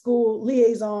police school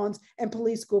liaisons and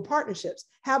police school partnerships.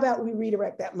 How about we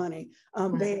redirect that money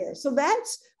there? So that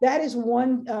is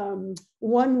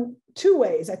two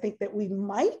ways I think that we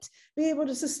might be able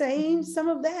to sustain some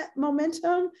of that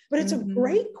momentum, but it's a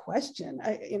great question.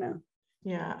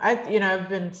 Yeah, I've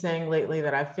been saying lately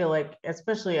that I feel like,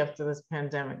 especially after this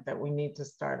pandemic, that we need to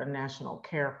start a national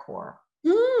care corps.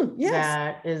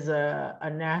 That is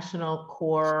a national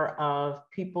corps of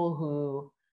people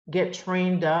who get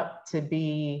trained up to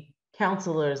be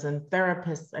counselors and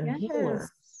therapists and Yes.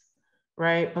 healers,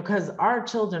 right? Because our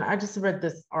children, I just read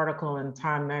this article in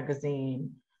Time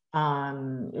magazine,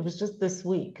 it was just this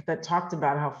week, that talked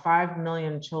about how 5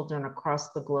 million children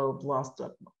across the globe lost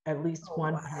at least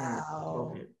one parent to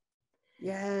COVID.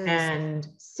 Yes. And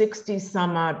 60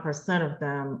 some odd % of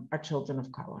them are children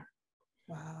of color.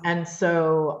 Wow. And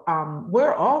so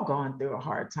we're all going through a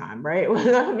hard time, right?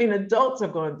 I mean, adults are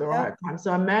going through a hard time.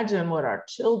 So imagine what our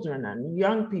children and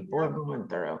young people are going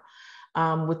through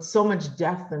with so much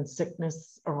death and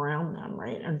sickness around them,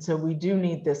 right? And so we do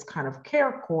need this kind of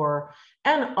care core,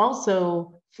 and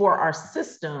also for our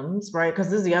systems, right? Because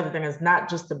this is the other thing, it's not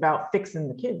just about fixing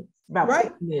the kids, it's about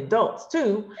fixing the adults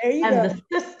too, and the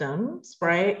systems,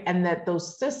 right? And that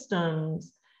those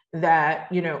systems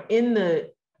that, you know, in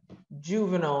the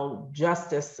juvenile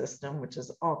justice system, which is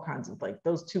all kinds of, like,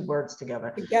 those two words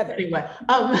together. Anyway,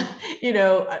 you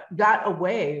know, got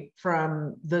away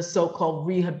from the so-called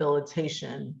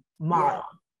rehabilitation model,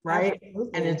 right?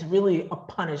 Absolutely. And it's really a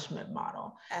punishment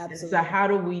model. Absolutely. So how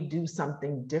do we do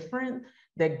something different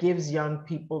that gives young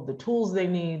people the tools they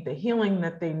need, the healing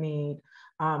that they need,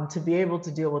 to be able to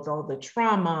deal with all the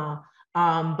trauma,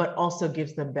 but also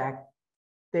gives them back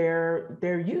their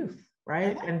youth,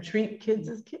 right? And treat kids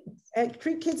as kids. And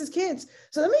treat kids as kids.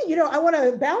 So let me, you know, I want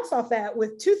to bounce off that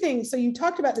with two things. So you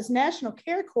talked about this National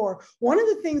Care Corps. One of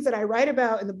the things that I write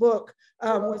about in the book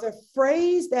was a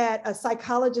phrase that a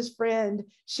psychologist friend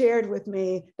shared with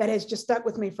me that has just stuck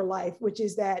with me for life, which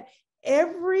is that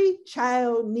every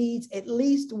child needs at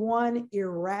least one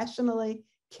irrationally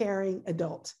caring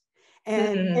adult.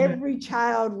 And every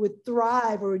child would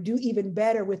thrive or do even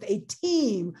better with a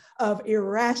team of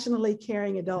irrationally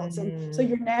caring adults. And so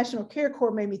your National Care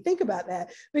Corps made me think about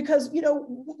that, because, you know,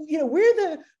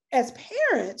 we're as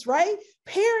parents, right?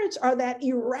 Parents are that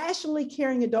irrationally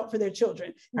caring adult for their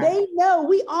children. Right. They know,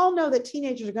 we all know that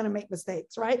teenagers are going to make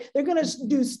mistakes, right? They're going to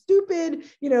do stupid,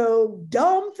 you know,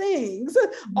 dumb things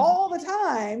all the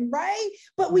time, right?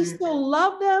 But we still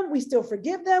love them. We still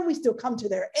forgive them. We still come to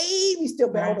their aid. We still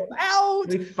bail them out.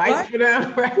 We fight for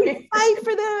them, right? We fight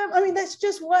for them. I mean, that's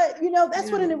just what, you know, that's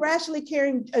what an irrationally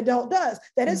caring adult does.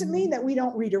 That doesn't mean that we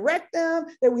don't redirect them,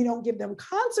 that we don't give them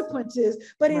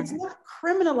consequences, but it's not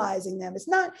criminalizing them. It's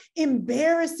not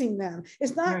embarrassing them.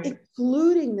 It's not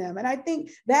excluding them. And I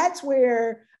think that's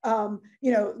where,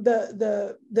 you know,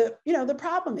 the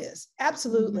problem is.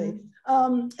 Absolutely.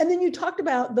 And then you talked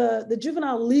about the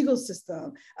juvenile legal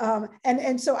system.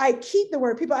 And so I keep the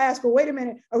word, people ask, well, wait a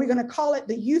minute, are we going to call it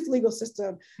the youth legal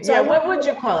system? So what would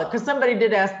you call it? Because somebody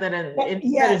did ask that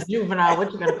instead of juvenile,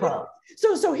 what you going to call it?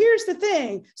 So here's the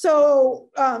thing. So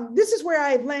this is where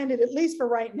I've landed, at least for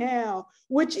right now,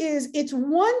 which is, it's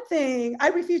one thing, I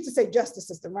refuse to say justice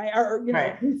system, right? Or, you know,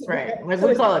 right. Like, so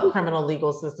we call it criminal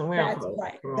legal system. We don't call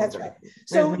it criminal. That's right.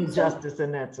 There's no justice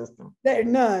in that system. There's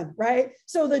none, right?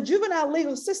 So the juvenile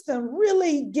legal system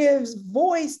really gives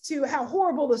voice to how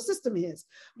horrible the system is.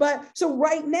 But so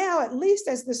right now, at least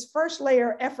as this first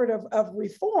layer effort of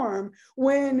reform,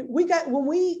 when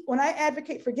I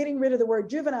advocate for getting rid of the word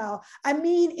juvenile, I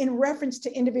mean in reference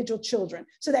to individual children,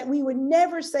 so that we would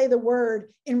never say the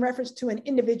word in reference to an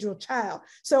individual child.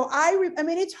 So I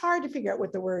mean, it's hard to figure out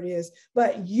what the word is,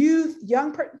 but youth,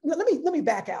 let me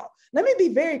back out. Let me be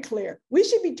very clear. We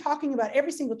should be talking about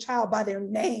every single child by their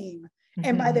name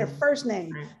and by their first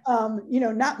name, you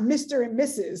know, not Mr. and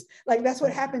Mrs. Like, that's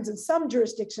what happens in some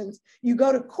jurisdictions. You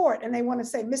go to court and they want to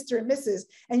say Mr. and Mrs.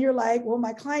 And you're like, well,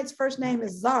 my client's first name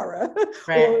is Zara.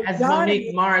 Right. As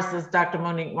Dr.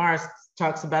 Monique Morris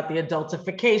talks about the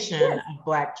adultification of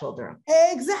Black children.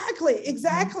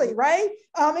 Exactly, right?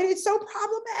 And it's so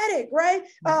problematic, right?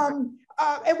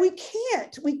 And we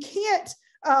can't,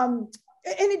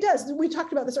 and it does. We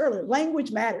talked about this earlier.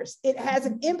 Language matters. It has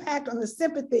an impact on the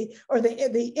sympathy or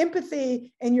the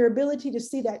empathy and your ability to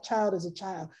see that child as a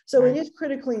child. So it is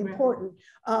critically important.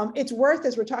 It's worth,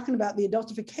 as we're talking about the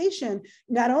adultification,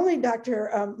 not only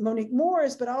Dr. Monique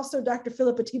Morris, but also Dr.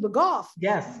 Philip Atiba Goff.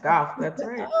 Yes, Goff, that's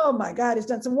right. Oh my God, he's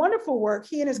done some wonderful work.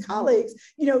 He and his colleagues,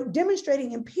 you know,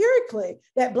 demonstrating empirically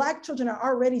that Black children are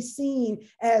already seen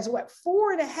as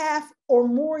 4.5 or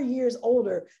more years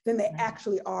older than they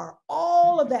actually are.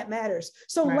 All of that matters.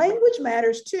 So language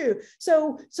matters too.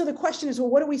 So the question is, well,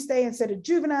 what do we say instead of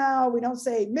juvenile? We don't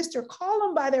say Mr. Call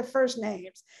them by their first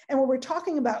names. And when we're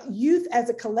talking about youth as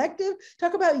a collective,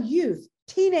 talk about youth.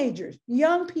 teenagers,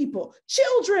 young people,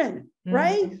 children,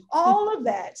 right? All of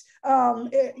that.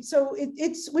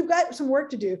 We've got some work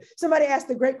to do. Somebody asked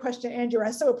the great question, Andrew.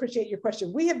 I so appreciate your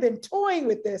question. We have been toying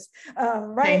with this,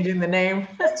 right? Changing the name.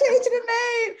 Changing the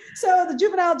name. So the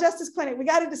Juvenile Justice Clinic, we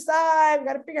got to decide, we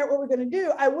got to figure out what we're going to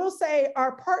do. I will say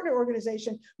our partner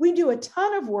organization, we do a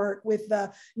ton of work with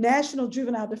the National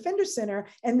Juvenile Defender Center,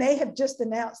 and they have just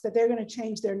announced that they're going to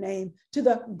change their name to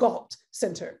the GALT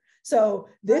Center. So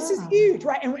this is huge,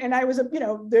 right? And I was,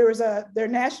 their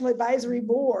national advisory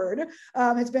board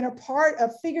has been a part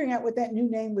of figuring out what that new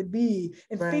name would be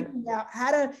and figuring out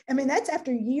how to, that's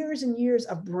after years and years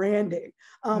of branding,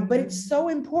 but it's so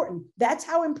important. That's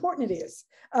how important it is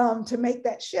to make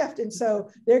that shift. And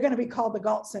so they're going to be called the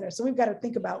GALT Center. So we've got to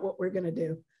think about what we're going to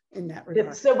do in that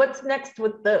regard. So what's next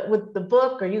with the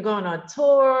book? Are you going on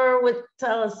tour?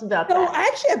 Tell us about that.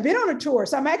 Actually, I've been on a tour.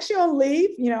 So I'm actually on leave,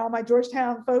 all my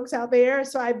Georgetown folks out there.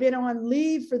 So I've been on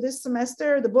leave for this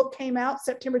semester. The book came out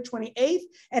September 28th,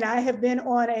 and I have been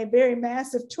on a very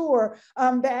massive tour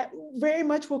that very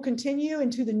much will continue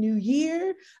into the new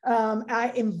year.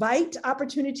 I invite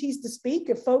opportunities to speak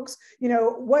if folks,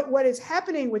 what is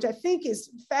happening, which I think is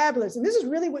fabulous. And this is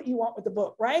really what you want with the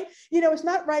book, right? It's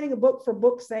not writing a book for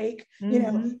book's sake.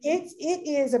 It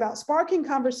is about sparking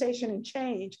conversation and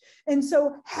change. And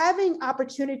so having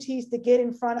opportunities to get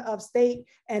in front of state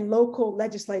and local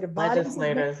legislative bodies,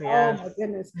 legislators, oh my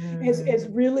goodness, is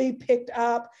really picked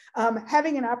up.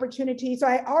 Having an opportunity. So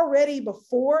I already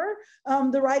before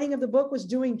the writing of the book was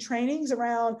doing trainings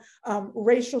around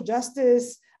racial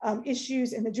justice,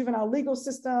 issues in the juvenile legal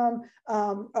system,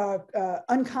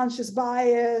 unconscious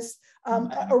bias,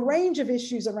 a range of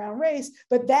issues around race,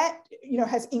 but that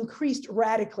has increased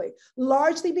radically,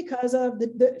 largely because of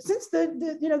since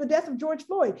the death of George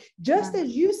Floyd. Just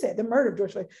as you said, the murder of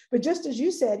George Floyd, but just as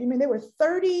you said, there were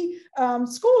 30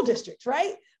 school districts,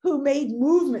 right, who made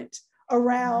movement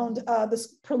around the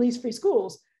police-free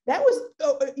schools. That was,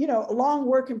 a long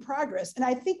work in progress. And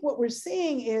I think what we're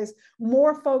seeing is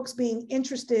more folks being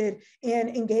interested in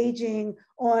engaging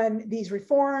on these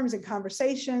reforms and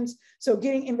conversations. So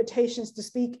getting invitations to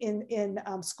speak in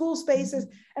school spaces.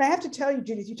 And I have to tell you,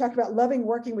 Judith, you talked about loving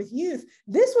working with youth.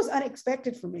 This was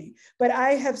unexpected for me, but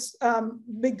I have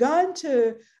begun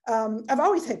to, I've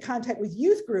always had contact with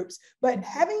youth groups, but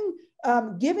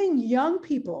giving young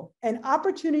people an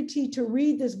opportunity to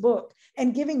read this book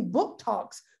and giving book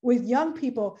talks with young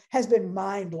people has been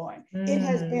mind-blowing. It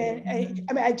has been,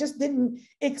 I just didn't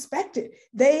expect it.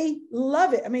 They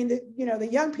love it. The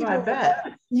young people, I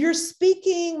bet. You're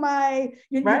speaking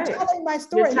you're telling my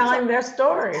story. You're telling their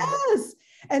story. Yes.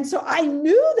 And so I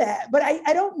knew that, but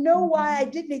I don't know why I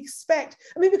didn't expect,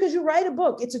 because you write a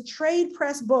book, it's a trade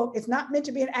press book. It's not meant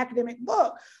to be an academic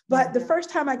book, but the first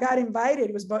time I got invited,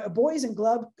 it was a Boys and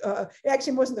Club. It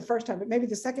actually wasn't the first time, but maybe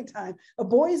the second time, a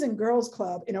Boys and Girls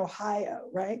Club in Ohio,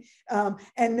 right?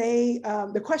 And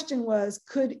the question was,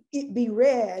 could it be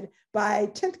read by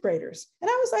 10th graders? And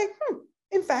I was like,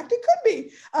 in fact, it could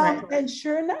be. And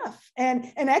sure enough,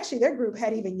 and actually their group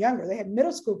had even younger. They had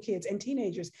middle school kids and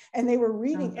teenagers, and they were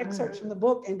reading excerpts from the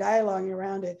book and dialoguing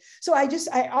around it. So I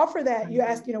offer that. You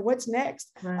asked, what's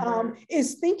next?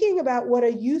 Is thinking about what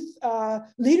a youth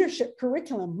leadership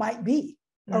curriculum might be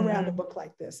around a book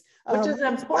like this. Which is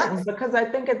important, because I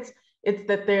think it's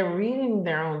that they're reading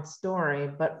their own story,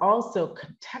 but also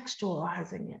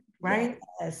contextualizing it, right?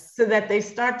 Yes. So that they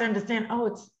start to understand,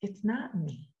 it's not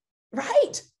me.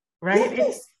 Right.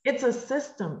 Yes. It's a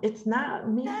system. It's not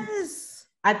me. Yes.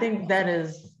 I think that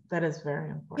is very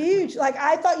important. Huge. Like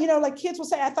I thought, like kids will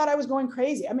say, I thought I was going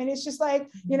crazy. It's just like,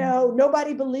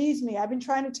 nobody believes me. I've been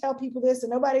trying to tell people this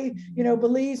and nobody,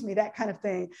 believes me, that kind of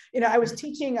thing. I was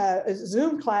teaching a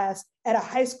Zoom class at a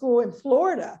high school in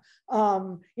Florida.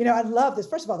 I love this.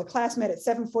 First of all, the class met at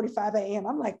 7:45 a.m.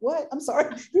 I'm like, what? I'm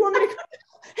sorry. You want me to?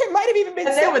 It might have even been.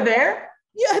 And they were there?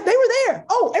 Yeah, they were there.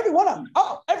 Every one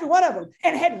of them.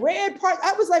 And had read parts.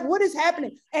 I was like, what is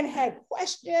happening? And had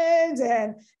questions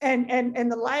and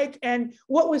the like. And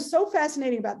what was so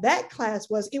fascinating about that class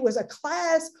was it was a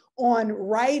class on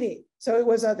writing. So it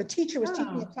was the teacher was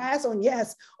teaching a class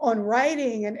on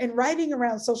writing and writing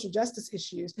around social justice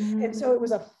issues. And so it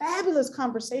was a fabulous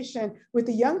conversation with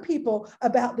the young people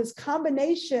about this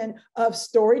combination of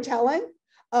storytelling,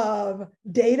 of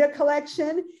data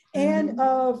collection, and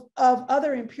of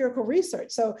other empirical research.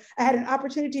 So I had an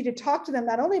opportunity to talk to them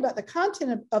not only about the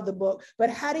content of the book, but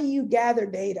how do you gather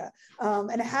data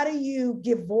and how do you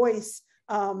give voice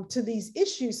to these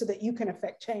issues so that you can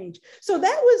affect change. So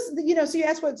that was, so you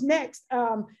asked what's next.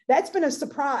 That's been a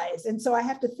surprise. And so I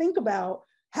have to think about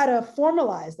how to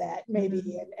formalize that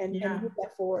maybe and move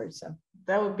that forward. So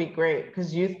That would be great,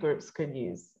 because youth groups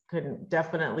could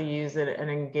definitely use it and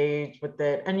engage with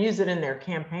it and use it in their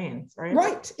campaigns, right?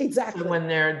 Right, exactly. So when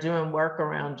they're doing work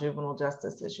around juvenile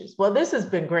justice issues. Well, this has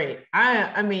been great.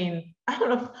 I mean, I don't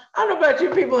know about you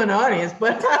people in the audience,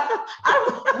 but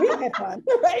we had fun,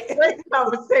 right? Great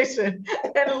conversation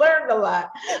and learned a lot.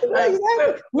 Exactly.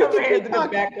 So I'm handing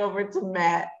it back over to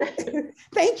Matt.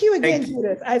 Thank you again,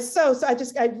 Judith. I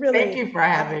really thank you for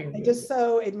having me. I just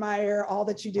so admire all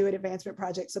that you do at Advancement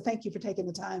Project. So thank you for taking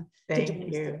the time. Thank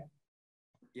you.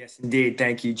 Yes, indeed.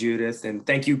 Thank you, Judith, and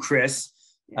thank you, Chris.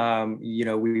 You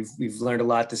know, we've learned a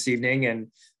lot this evening, and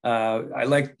I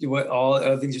like what all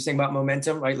the things you're saying about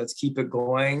momentum, right? Let's keep it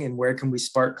going, and where can we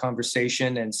spark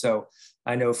conversation? And so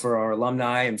I know for our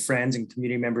alumni and friends and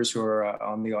community members who are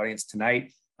on the audience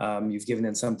tonight, you've given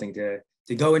them something to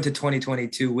go into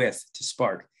 2022 with, to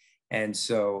spark. And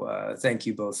so thank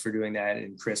you both for doing that.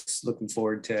 And Chris, looking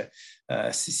forward to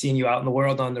seeing you out in the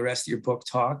world on the rest of your book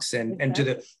talks, and to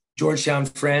the Georgetown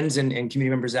friends and community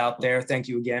members out there, thank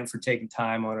you again for taking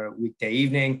time on a weekday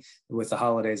evening with the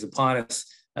holidays upon us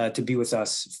to be with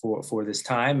us for this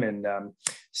time. And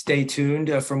stay tuned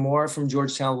for more from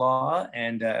Georgetown Law.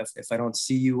 And if I don't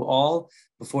see you all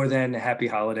before then, happy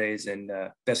holidays and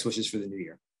best wishes for the new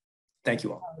year. Thank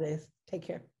you all. Take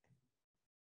care.